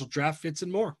 potential draft fits,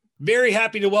 and more. Very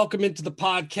happy to welcome into the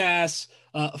podcast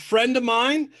a friend of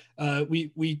mine.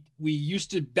 We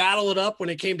used to battle it up when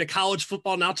it came to college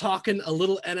football. Now talking a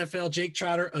little NFL. Jake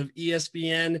Trotter of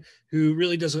ESPN, who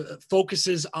really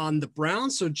focuses on the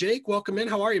Browns. So Jake, welcome in.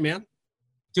 How are you, man?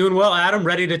 Doing well, Adam.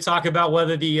 Ready to talk about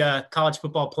whether the college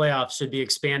football playoffs should be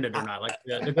expanded or not, like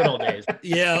the good old days.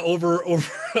 Yeah, over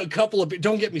a couple of.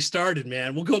 Don't get me started,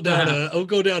 man. We'll go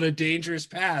down a dangerous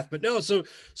path. But no, so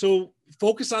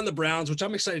focus on the Browns, which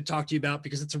I'm excited to talk to you about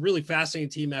because it's a really fascinating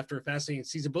team after a fascinating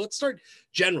season. But let's start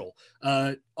general.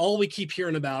 All we keep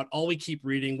hearing about, all we keep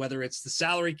reading, whether it's the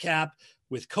salary cap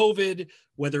with COVID,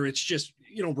 whether it's just,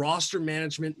 roster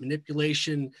management,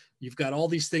 manipulation, you've got all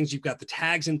these things, you've got the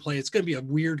tags in play. It's going to be a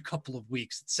weird couple of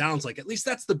weeks. It sounds like, at least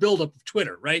that's the buildup of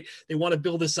Twitter, right? They want to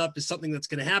build this up as something that's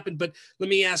going to happen. But let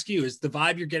me ask you, is the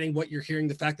vibe you're getting, what you're hearing,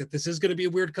 the fact that this is going to be a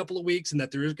weird couple of weeks and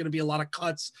that there is going to be a lot of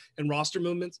cuts and roster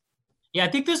movements? Yeah, I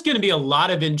think there's going to be a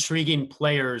lot of intriguing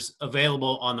players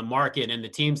available on the market, and the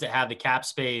teams that have the cap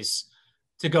space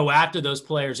to go after those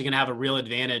players are going to have a real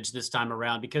advantage this time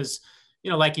around because,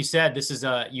 like you said, this is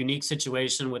a unique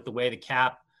situation with the way the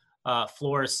cap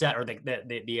floor is set, or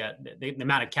the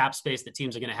amount of cap space that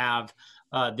teams are going to have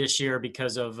this year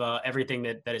because of everything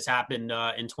that has happened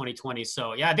in 2020.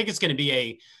 So, yeah, I think it's going to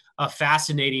be a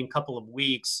fascinating couple of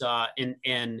weeks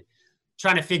in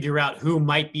trying to figure out who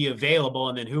might be available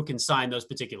and then who can sign those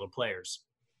particular players.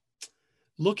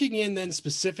 Looking in then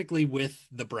specifically with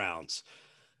the Browns,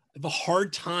 I have a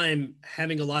hard time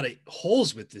having a lot of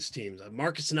holes with this team.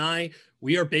 Marcus and I,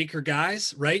 we are Baker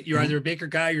guys, right? You're either a Baker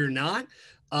guy or you're not.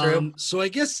 So I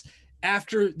guess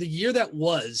after the year that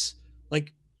was,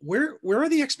 like, where are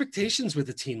the expectations with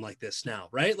a team like this now,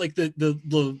 right? Like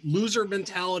the loser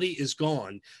mentality is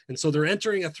gone. And so they're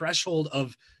entering a threshold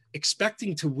of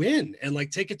expecting to win and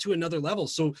like take it to another level.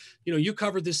 So, you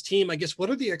covered this team, I guess, what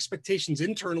are the expectations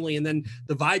internally? And then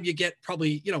the vibe you get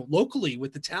probably, locally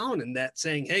with the town and that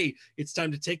saying, hey, it's time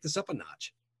to take this up a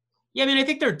notch. Yeah, I mean, I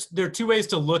think there are two ways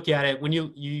to look at it. When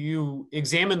you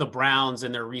examine the Browns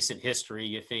and their recent history,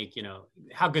 you think,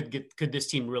 how good could this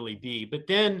team really be? But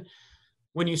then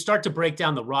when you start to break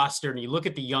down the roster and you look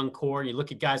at the young core and you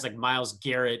look at guys like Myles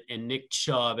Garrett and Nick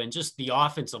Chubb and just the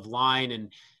offensive line,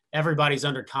 and everybody's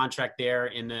under contract there,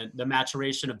 in the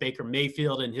maturation of Baker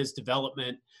Mayfield and his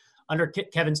development under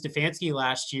Kevin Stefanski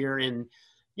last year. And,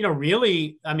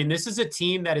 really, I mean, this is a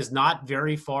team that is not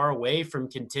very far away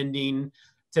from contending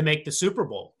to make the Super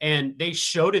Bowl. And they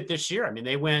showed it this year. I mean,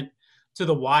 they went to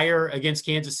the wire against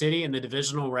Kansas City in the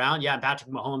divisional round. Yeah,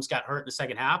 Patrick Mahomes got hurt in the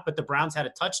second half, but the Browns had a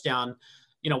touchdown,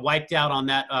 wiped out on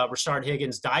that Rashard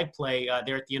Higgins dive play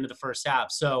there at the end of the first half.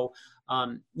 So,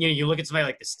 you look at somebody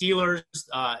like the Steelers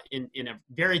in a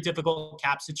very difficult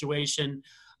cap situation.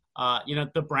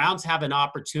 The Browns have an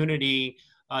opportunity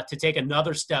to take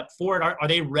another step forward. Are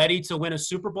they ready to win a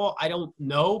Super Bowl? I don't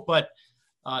know, but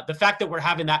the fact that we're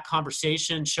having that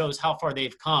conversation shows how far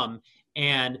they've come,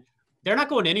 and they're not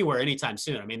going anywhere anytime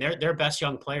soon. I mean, their best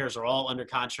young players are all under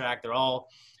contract. They're all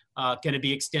going to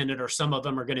be extended, or some of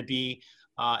them are going to be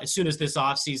as soon as this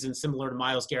offseason, similar to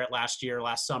Myles Garrett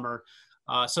last summer.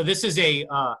 So this is a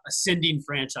ascending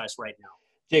franchise right now.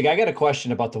 Jake, I got a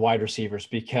question about the wide receivers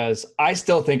because I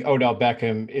still think Odell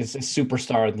Beckham is a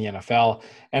superstar in the NFL.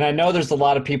 And I know there's a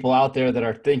lot of people out there that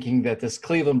are thinking that this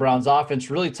Cleveland Browns offense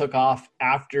really took off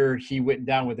after he went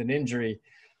down with an injury.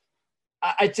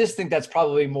 I just think that's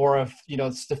probably more of,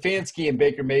 Stefanski and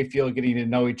Baker Mayfield getting to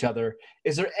know each other.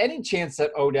 Is there any chance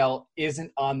that Odell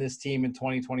isn't on this team in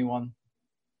 2021?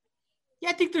 Yeah,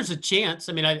 I think there's a chance.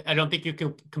 I mean, I don't think you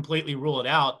can completely rule it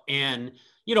out. And,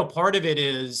 part of it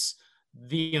is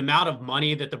the amount of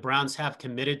money that the Browns have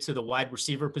committed to the wide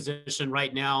receiver position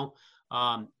right now.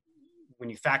 When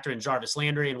you factor in Jarvis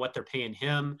Landry and what they're paying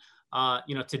him,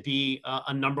 to be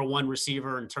a number one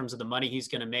receiver in terms of the money he's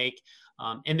going to make.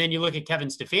 And then you look at Kevin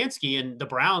Stefanski and the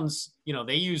Browns,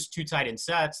 they use 2 tight end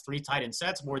sets, 3 tight end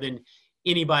sets more than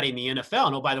anybody in the NFL.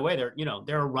 And, oh, by the way,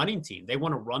 they're a running team. They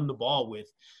want to run the ball with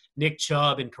Nick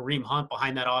Chubb and Kareem Hunt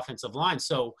behind that offensive line.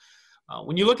 So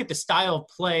when you look at the style of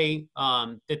play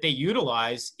that they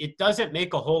utilize, it doesn't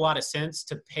make a whole lot of sense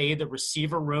to pay the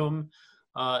receiver room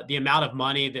the amount of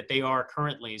money that they are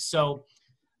currently. So,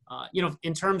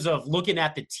 in terms of looking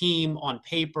at the team on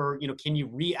paper, can you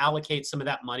reallocate some of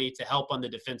that money to help on the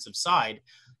defensive side?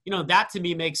 That to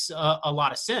me makes a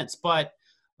lot of sense. But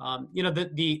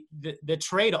the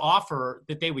trade offer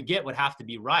that they would get would have to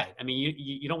be right. I mean,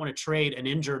 you don't want to trade an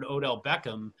injured Odell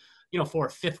Beckham, for a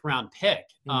 5th round pick,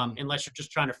 unless you're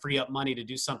just trying to free up money to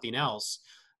do something else.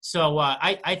 So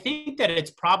I think that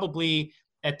it's probably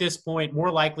at this point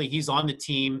more likely he's on the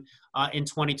team in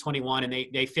 2021, and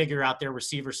they figure out their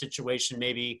receiver situation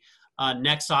maybe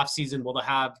next offseason.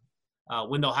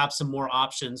 When they'll have some more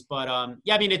options. But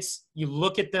yeah, I mean, you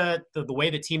look at the way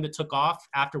the team that took off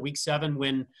after week 7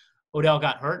 when Odell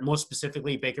got hurt, most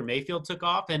specifically Baker Mayfield took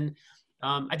off. And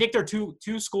I think there are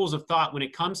two schools of thought when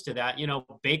it comes to that.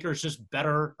 Baker's just a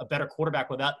better quarterback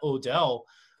without Odell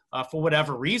for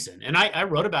whatever reason. And I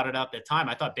wrote about it at the time.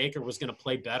 I thought Baker was going to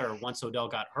play better once Odell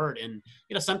got hurt. And,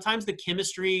 sometimes the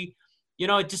chemistry,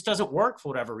 it just doesn't work for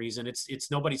whatever reason.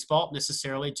 It's nobody's fault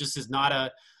necessarily. It just is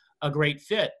not a great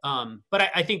fit.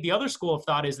 But I think the other school of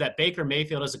thought is that Baker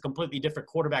Mayfield is a completely different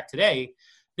quarterback today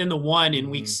than the one in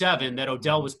week 7 that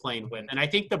Odell was playing with. And I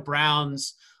think the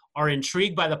Browns are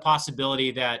intrigued by the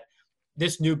possibility that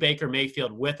this new Baker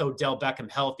Mayfield with Odell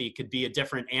Beckham healthy could be a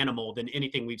different animal than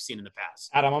anything we've seen in the past.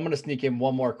 Adam, I'm going to sneak in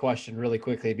one more question really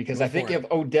quickly, because I think if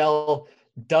Odell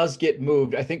does get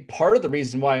moved, I think part of the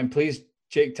reason why, and please,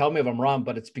 Jake, tell me if I'm wrong,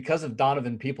 but it's because of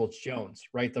Donovan Peoples-Jones,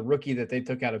 right? The rookie that they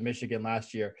took out of Michigan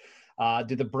last year.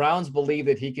 Do the Browns believe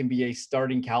that he can be a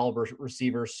starting caliber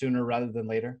receiver sooner rather than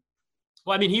later?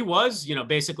 Well, I mean, he was,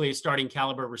 basically a starting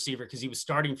caliber receiver because he was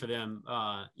starting for them,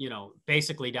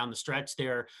 basically down the stretch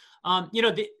there.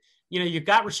 You've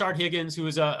got Rashard Higgins, who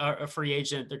is a free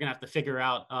agent. They're going to have to figure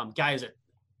out guys that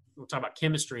we're talking about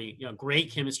chemistry,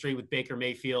 great chemistry with Baker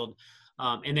Mayfield.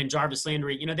 And then Jarvis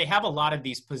Landry, they have a lot of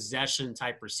these possession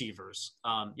type receivers.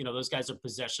 Those guys are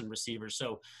possession receivers.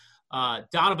 So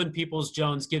Donovan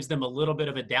Peoples-Jones gives them a little bit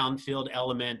of a downfield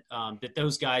element that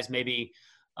those guys maybe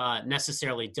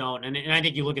necessarily don't. And I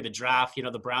think you look at the draft,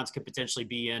 the Browns could potentially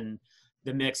be in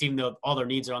the mix, even though all their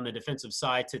needs are on the defensive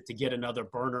side, to get another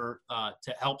burner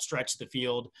to help stretch the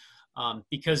field.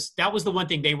 Because that was the one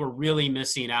thing they were really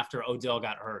missing after Odell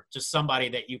got hurt, just somebody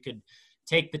that you could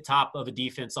take the top of a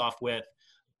defense off with.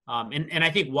 And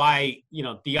I think why,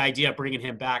 the idea of bringing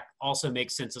him back also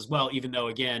makes sense as well, even though,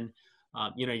 again,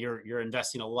 you're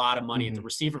investing a lot of money at the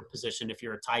receiver position if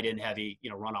you're a tight end heavy,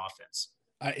 run offense.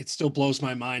 It still blows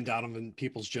my mind Donovan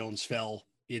Peoples-Jones fell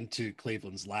into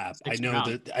Cleveland's lap. I know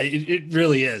that it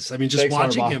really is. I mean, just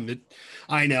watching him,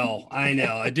 I know.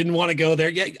 I didn't want to go there.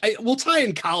 Yeah, we'll tie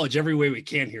in college every way we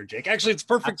can here, Jake. Actually, it's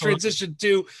perfect transition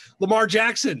to Lamar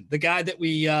Jackson, the guy that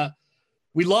we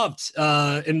loved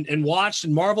and watched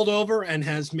and marveled over and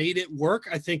has made it work,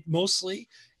 I think, mostly.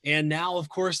 And now, of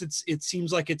course, it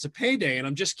seems like it's a payday. And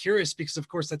I'm just curious because, of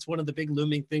course, that's one of the big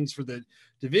looming things for the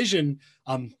division.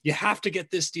 You have to get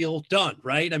this deal done,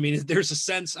 right? I mean, there's a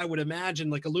sense, I would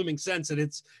imagine, like a looming sense that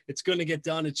it's going to get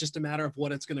done. It's just a matter of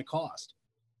what it's going to cost.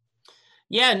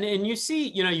 Yeah, and you see,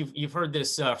 you've heard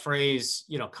this phrase,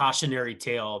 cautionary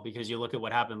tale, because you look at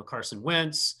what happened with Carson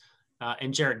Wentz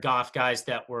and Jared Goff, guys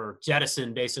that were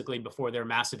jettisoned basically before their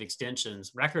massive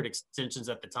record extensions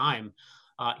at the time.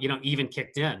 Even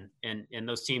kicked in, and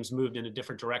those teams moved in a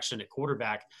different direction at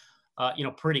quarterback,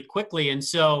 pretty quickly. And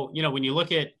so, when you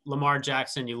look at Lamar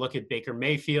Jackson, you look at Baker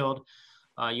Mayfield,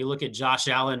 you look at Josh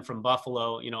Allen from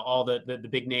Buffalo, all the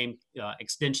big name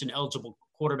extension eligible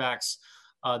quarterbacks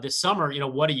this summer,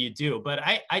 what do you do? But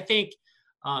I think,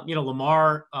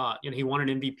 Lamar, he won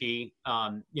an MVP.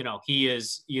 He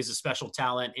is a special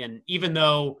talent. And even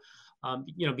though,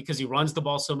 because he runs the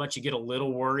ball so much, you get a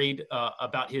little worried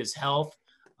about his health.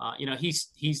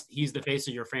 He's the face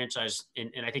of your franchise,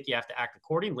 and I think you have to act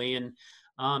accordingly. And,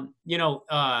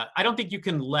 I don't think you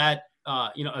can let,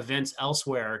 events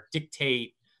elsewhere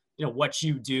dictate, what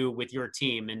you do with your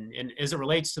team. And as it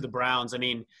relates to the Browns, I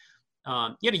mean,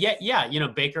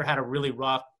 Baker had a really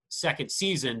rough second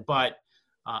season, but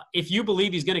if you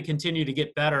believe he's going to continue to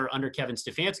get better under Kevin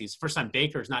Stefanski, it's the first time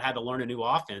Baker's not had to learn a new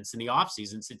offense in the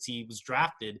offseason since he was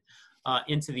drafted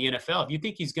into the NFL. If you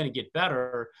think he's going to get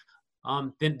better,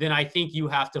 then I think you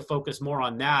have to focus more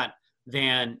on that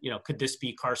than, could this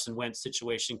be Carson Wentz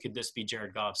situation? Could this be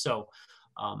Jared Goff? So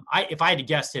if I had to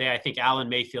guess today, I think Allen,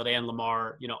 Mayfield, and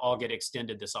Lamar, all get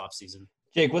extended this offseason.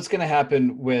 Jake, what's going to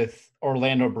happen with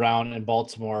Orlando Brown in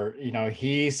Baltimore?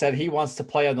 He said he wants to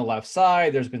play on the left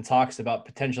side. There's been talks about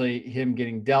potentially him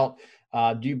getting dealt.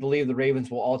 Do you believe the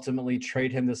Ravens will ultimately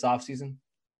trade him this offseason?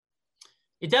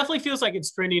 It definitely feels like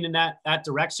it's trending in that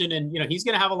direction. And, he's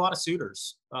going to have a lot of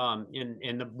suitors.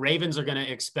 And the Ravens are going to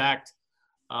expect,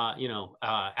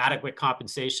 adequate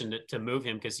compensation to move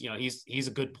him because, he's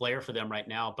a good player for them right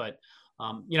now. But,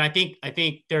 I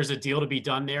think there's a deal to be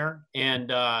done there. And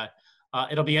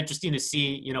it'll be interesting to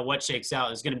see, what shakes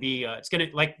out. It's going to be, it's going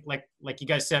to, like you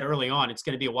guys said early on, it's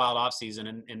going to be a wild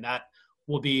offseason. And that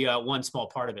will be one small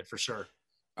part of it for sure.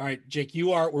 All right, Jake,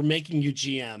 we're making you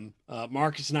GM.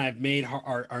 Marcus and I have made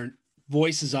our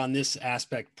voices on this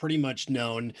aspect pretty much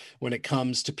known when it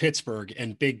comes to Pittsburgh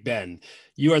and Big Ben.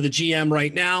 You are the GM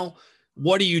right now.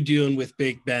 What are you doing with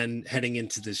Big Ben heading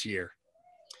into this year?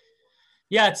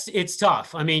 Yeah, it's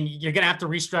tough. I mean, you're going to have to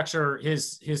restructure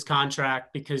his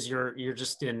contract because you're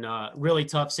just in a really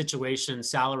tough situation,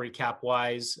 salary cap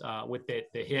wise, with the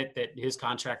hit that his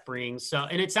contract brings. So,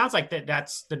 and it sounds like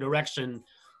that's the direction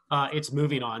it's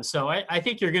moving on. So I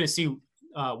think you're going to see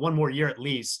one more year at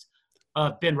least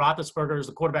of Ben Roethlisberger as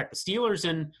the quarterback of the Steelers.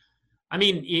 And I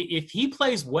mean, if he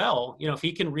plays well, if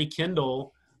he can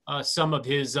rekindle some of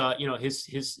his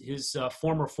his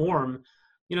former form,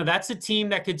 that's a team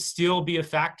that could still be a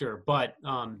factor. But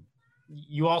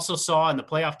you also saw in the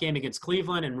playoff game against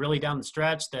Cleveland and really down the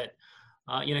stretch that,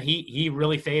 he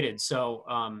really faded. So,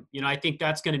 I think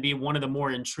that's going to be one of the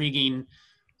more intriguing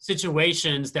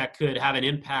situations that could have an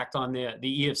impact on the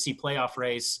EFC playoff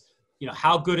race.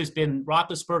 How good has been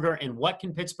Roethlisberger, and what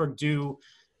can Pittsburgh do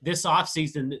this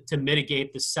offseason to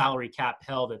mitigate the salary cap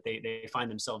hell that they find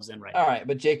themselves in right now? All right,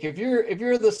 but Jake, if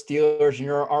you're the Steelers and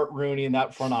you're Art Rooney in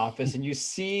that front office and you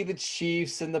see the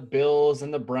Chiefs and the Bills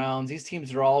and the Browns, these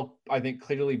teams are all, I think,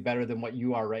 clearly better than what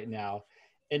you are right now,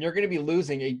 and you're going to be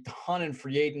losing a ton in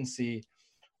free agency,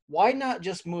 why not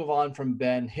just move on from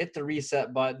Ben, hit the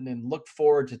reset button, and look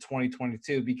forward to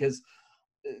 2022? Because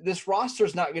this roster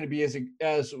is not going to be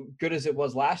as good as it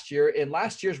was last year, and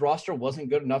last year's roster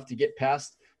wasn't good enough to get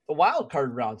past the wild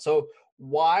card round. So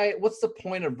what's the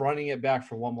point of running it back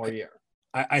for one more year?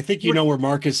 I think you know where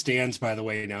Marcus stands, by the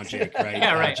way, now, Jake, right?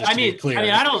 Yeah, right. Just to be clear.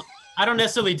 I don't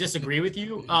necessarily disagree with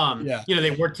you.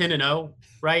 They were 10-0,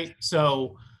 right?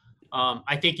 So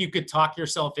I think you could talk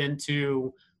yourself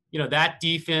into, that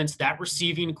defense, that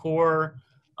receiving core,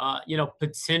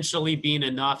 potentially being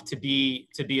enough to be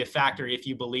a factor if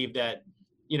you believe that,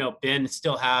 Ben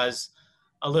still has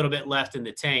a little bit left in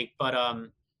the tank. But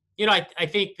I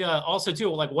think also too,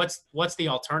 like what's the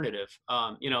alternative?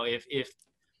 If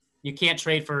you can't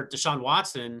trade for Deshaun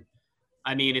Watson,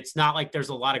 I mean, it's not like there's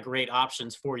a lot of great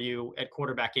options for you at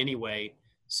quarterback anyway.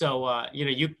 So,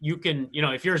 you can,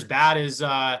 if you're as bad as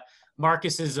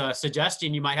Marcus's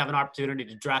suggestion, you might have an opportunity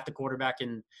to draft the quarterback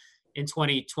in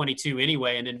 2022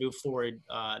 anyway, and then move forward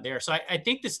there. So I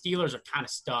think the Steelers are kind of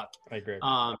stuck. I agree.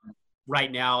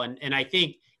 Right now. And I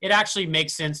think it actually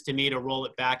makes sense to me to roll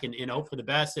it back and hope for the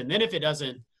best. And then if it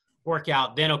doesn't work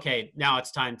out, then okay, now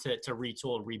it's time to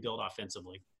retool and rebuild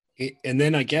offensively. And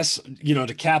then I guess,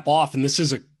 to cap off, and this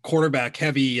is a quarterback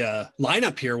heavy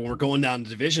lineup here when we're going down the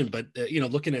division, but,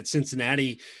 looking at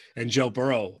Cincinnati and Joe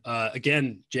Burrow,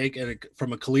 again, Jake,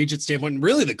 from a collegiate standpoint,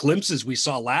 really the glimpses we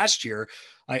saw last year,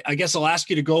 I guess I'll ask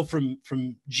you to go from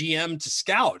GM to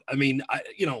scout. I mean,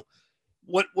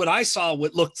 what I saw,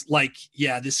 what looked like,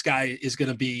 yeah, this guy is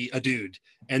going to be a dude.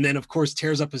 And then, of course,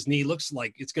 tears up his knee. Looks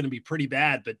like it's going to be pretty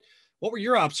bad. But what were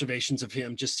your observations of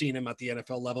him, just seeing him at the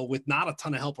NFL level with not a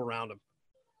ton of help around him?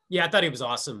 Yeah, I thought he was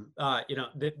awesome.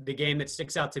 The game that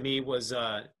sticks out to me was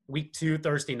week 2,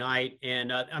 Thursday night.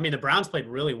 And, the Browns played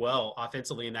really well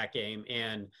offensively in that game.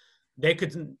 And they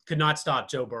could not stop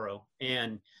Joe Burrow.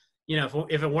 And,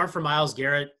 if it weren't for Myles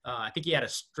Garrett, I think he had a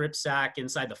strip sack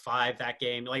inside the 5 that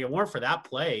game. Like, if it weren't for that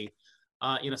play,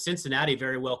 Cincinnati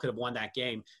very well could have won that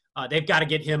game. They've got to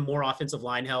get him more offensive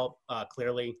line help,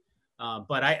 clearly.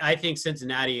 But I think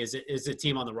Cincinnati is a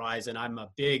team on the rise, and I'm a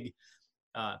big,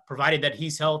 provided that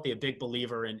he's healthy, a big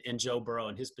believer in Joe Burrow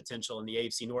and his potential in the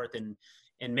AFC North and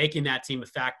making that team a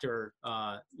factor,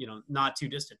 not too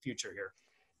distant future here.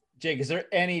 Jake, is there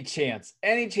any chance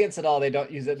at all they don't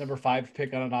use that number 5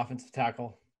 pick on an offensive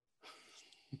tackle?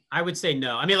 I would say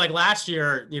no. I mean, like last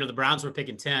year, the Browns were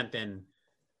picking 10th, and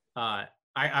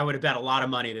I would have bet a lot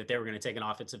of money that they were going to take an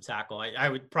offensive tackle. I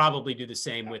would probably do the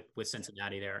same with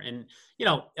Cincinnati there. And,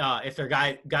 if their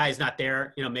guy is not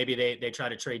there, maybe they try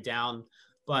to trade down.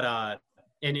 But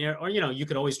you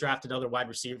could always draft another wide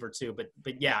receiver too.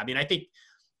 But yeah, I mean, I think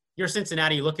you're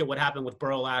Cincinnati. You look at what happened with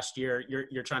Burrow last year.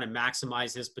 You're trying to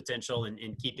maximize his potential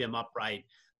and keep him upright.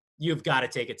 You've got to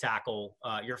take a tackle,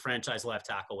 your franchise left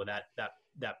tackle, with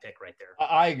that pick right there.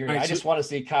 I agree. Right, I just want to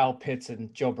see Kyle Pitts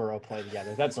and Joe Burrow play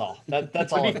together. That's all.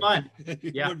 That's all. It'd be fun.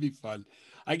 Yeah, it would be fun.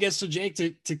 I guess so, Jake.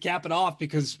 To cap it off,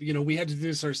 because we had to do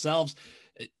this ourselves.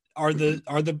 Are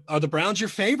the Browns your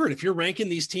favorite? If you're ranking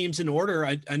these teams in order,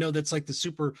 I know that's like the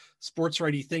super sports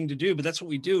righty thing to do, but that's what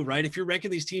we do, right? If you're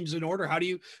ranking these teams in order,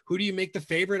 who do you make the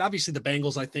favorite? Obviously, the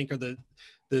Bengals, I think, are the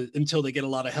until they get a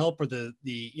lot of help, or the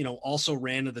also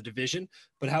ran of the division.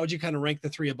 But how would you kind of rank the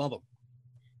 3 above them?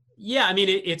 Yeah, I mean,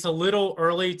 it's a little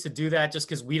early to do that just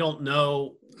because we don't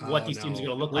know what these teams are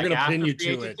going to look like. We're going to pin you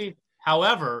to it.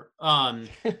 However,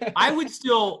 I would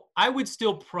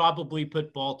still probably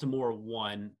put Baltimore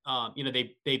 1.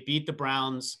 They beat the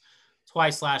Browns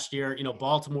twice last year.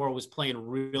 Baltimore was playing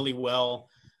really well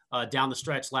down the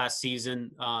stretch last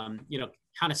season.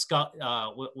 kind of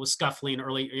was scuffling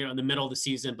early, in the middle of the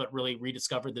season, but really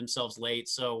rediscovered themselves late.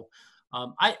 So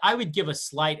I would give a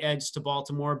slight edge to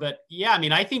Baltimore, but yeah, I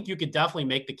mean, I think you could definitely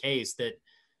make the case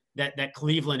that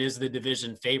Cleveland is the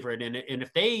division favorite. And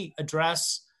if they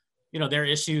address, their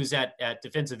issues at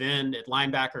defensive end, at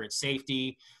linebacker, at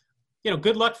safety,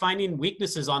 good luck finding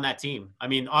weaknesses on that team. I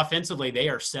mean, offensively, they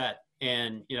are set,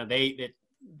 and,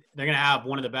 they're going to have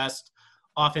one of the best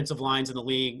offensive lines in the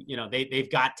league.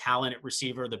 They've got talent at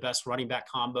receiver, the best running back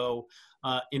combo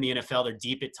in the NFL. They're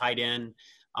deep at tight end.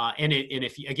 And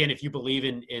if you believe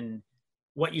in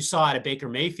what you saw out of Baker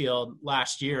Mayfield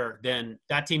last year, then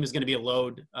that team is going to be a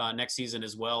load next season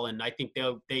as well. And I think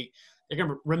they're going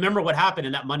to remember what happened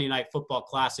in that Monday Night Football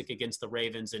Classic against the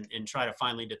Ravens and try to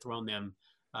finally dethrone them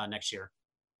next year.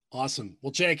 Awesome.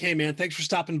 Well, Jake, hey man, thanks for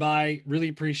stopping by. Really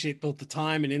appreciate both the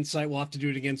time and insight. We'll have to do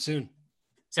it again soon.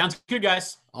 Sounds good,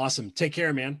 guys. Awesome. Take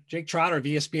care, man. Jake Trotter of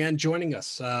ESPN joining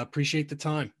us. Appreciate the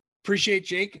time. Appreciate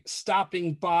Jake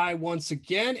stopping by once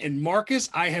again. And Marcus,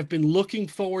 I have been looking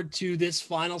forward to this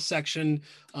final section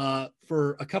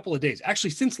for a couple of days, actually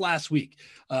since last week.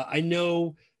 I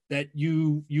know that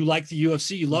you like the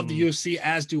UFC, you love the UFC,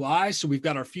 as do I. So we've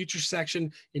got our future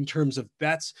section in terms of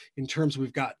bets, in terms of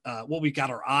we've got what we got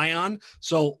our eye on.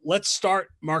 So let's start,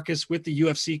 Marcus, with the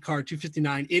UFC card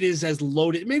 259. It is as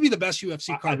loaded, maybe the best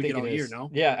UFC card we get all year, no?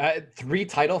 Yeah, 3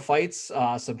 title fights,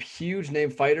 some huge name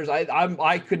fighters.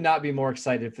 I could not be more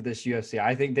excited for this UFC.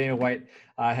 I think Dana White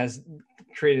has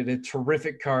created a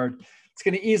terrific card. It's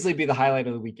going to easily be the highlight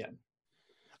of the weekend.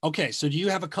 Okay, so do you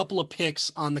have a couple of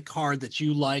picks on the card that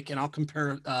you like, and I'll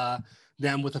compare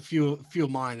them with a few of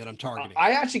mine that I'm targeting.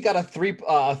 I actually got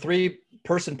a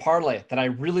three-person parlay that I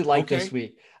really like this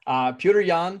week. Petr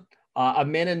Yan,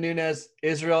 Amanda Nunes,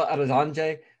 Israel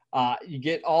Adesanya. You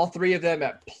get all 3 of them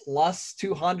at plus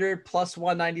 200, plus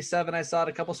 197. I saw it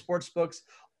a couple sports books,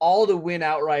 all to win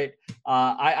outright.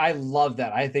 I love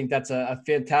that. I think that's a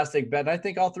fantastic bet. I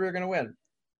think all 3 are going to win.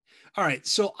 All right,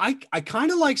 so I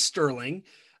kind of like Sterling.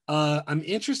 I'm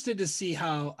interested to see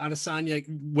how Adesanya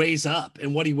weighs up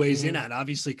and what he weighs in at,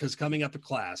 obviously, because coming up a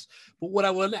class. But what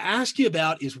I want to ask you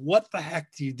about is what the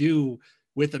heck do you do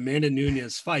with Amanda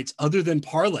Nunes fights other than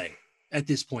parlay at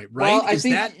this point, right? Well, I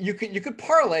think you could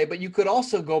parlay, but you could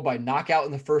also go by knockout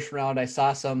in the first round. I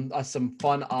saw some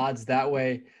fun odds that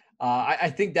way. I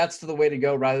think that's the way to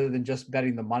go rather than just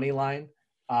betting the money line.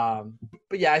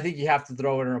 But yeah, I think you have to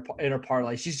throw in a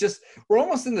parlay. We're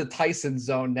almost in the Tyson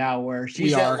zone now where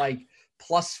she's at like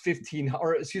plus 15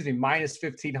 or minus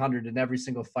 1,500 in every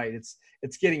single fight.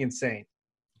 It's getting insane.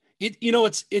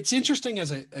 It's interesting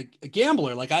as a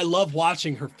gambler. Like, I love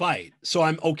watching her fight, so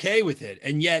I'm okay with it.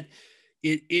 And yet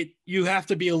you have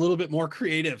to be a little bit more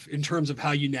creative in terms of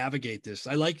how you navigate this.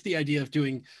 I like the idea of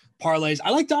doing parlays. I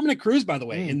like Dominic Cruz, by the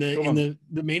way, in the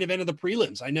main event of the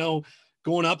prelims. I know,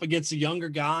 going up against a younger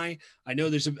guy, I know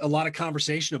there's a lot of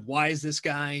conversation of why is this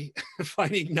guy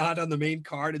fighting not on the main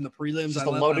card in the prelims. Just a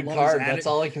loaded card. That's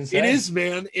all I can say. It is,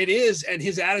 man. It is. And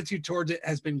his attitude towards it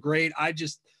has been great. I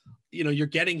just, you're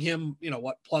getting him,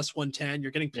 plus 110,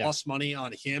 you're getting plus money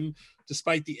on him.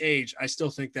 Despite the age, I still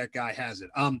think that guy has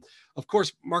it. Of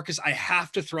course, Marcus, I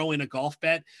have to throw in a golf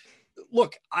bet.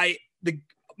 Look,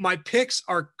 my picks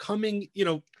are coming,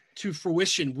 to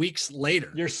fruition weeks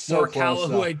later. You're so Morikawa,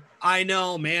 close, who I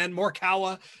know, man.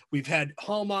 Morikawa. We've had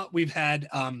Homa. We've had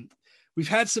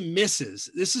some misses.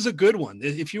 This is a good one.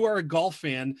 If you are a golf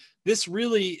fan, this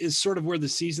really is sort of where the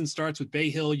season starts with Bay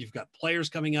Hill. You've got players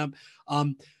coming up.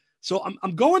 So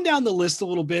I'm going down the list a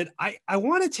little bit. I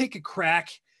want to take a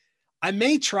crack. I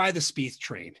may try the Spieth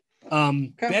train.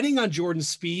 Betting on Jordan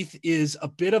Spieth is a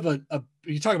bit of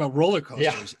you talk about roller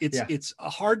coasters. It's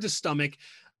hard to stomach.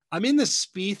 I'm in the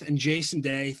Spieth and Jason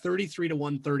Day,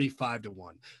 33-1,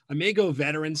 35-1. I may go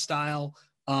veteran style.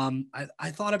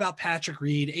 I thought about Patrick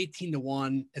Reed,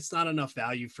 18-1. It's not enough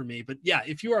value for me, but yeah,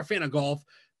 if you are a fan of golf,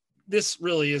 this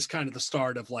really is kind of the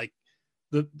start of like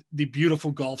the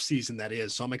beautiful golf season that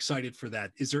is. So I'm excited for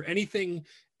that. Is there anything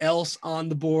else on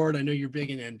the board? I know you're big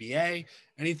in NBA.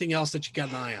 Anything else that you got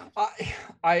an eye on?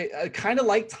 I kind of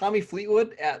like Tommy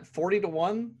Fleetwood at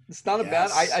 40-1. It's not a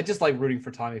bad. I just like rooting for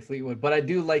Tommy Fleetwood, but I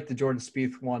do like the Jordan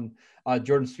Spieth one.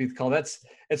 Jordan Spieth call.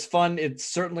 It's fun. It's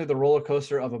certainly the roller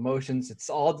coaster of emotions.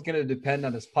 It's all going to depend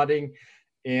on his putting,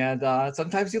 and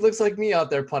sometimes he looks like me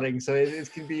out there putting. So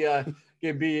it can be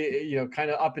kind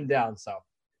of up and down. So.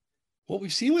 What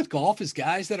we've seen with golf is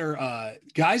guys that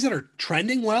are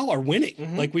trending well are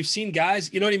winning. Like we've seen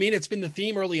guys, you know what I mean? It's been the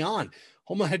theme early on.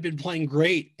 Homa had been playing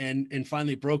great and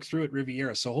finally broke through at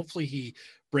Riviera. So hopefully he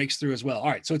breaks through as well. All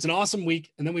right. So it's an awesome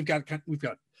week. And then we've got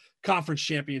conference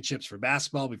championships for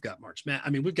basketball. We've got March Madness. I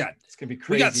mean, it's going to be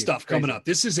crazy. We got stuff coming up.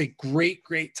 This is a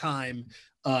great time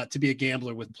to be a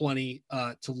gambler with plenty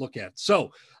to look at.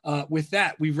 So with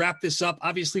that, we wrap this up.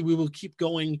 Obviously, we will keep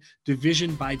going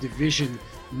division by division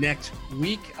next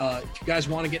week. If you guys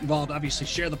want to get involved, obviously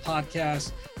share the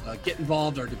podcast, get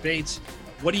involved, our debates.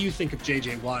 What do you think of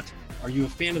J.J. Watt? Are you a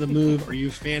fan of the move? Are you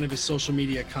a fan of his social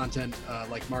media content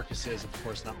like Marcus is? Of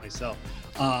course, not myself.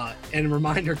 And a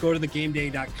reminder, go to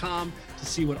thegameday.com to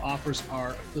see what offers our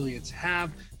affiliates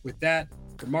have. With that,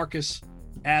 for Marcus,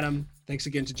 Adam, thanks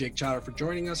again to Jake Trotter for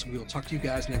joining us. We will talk to you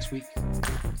guys next week.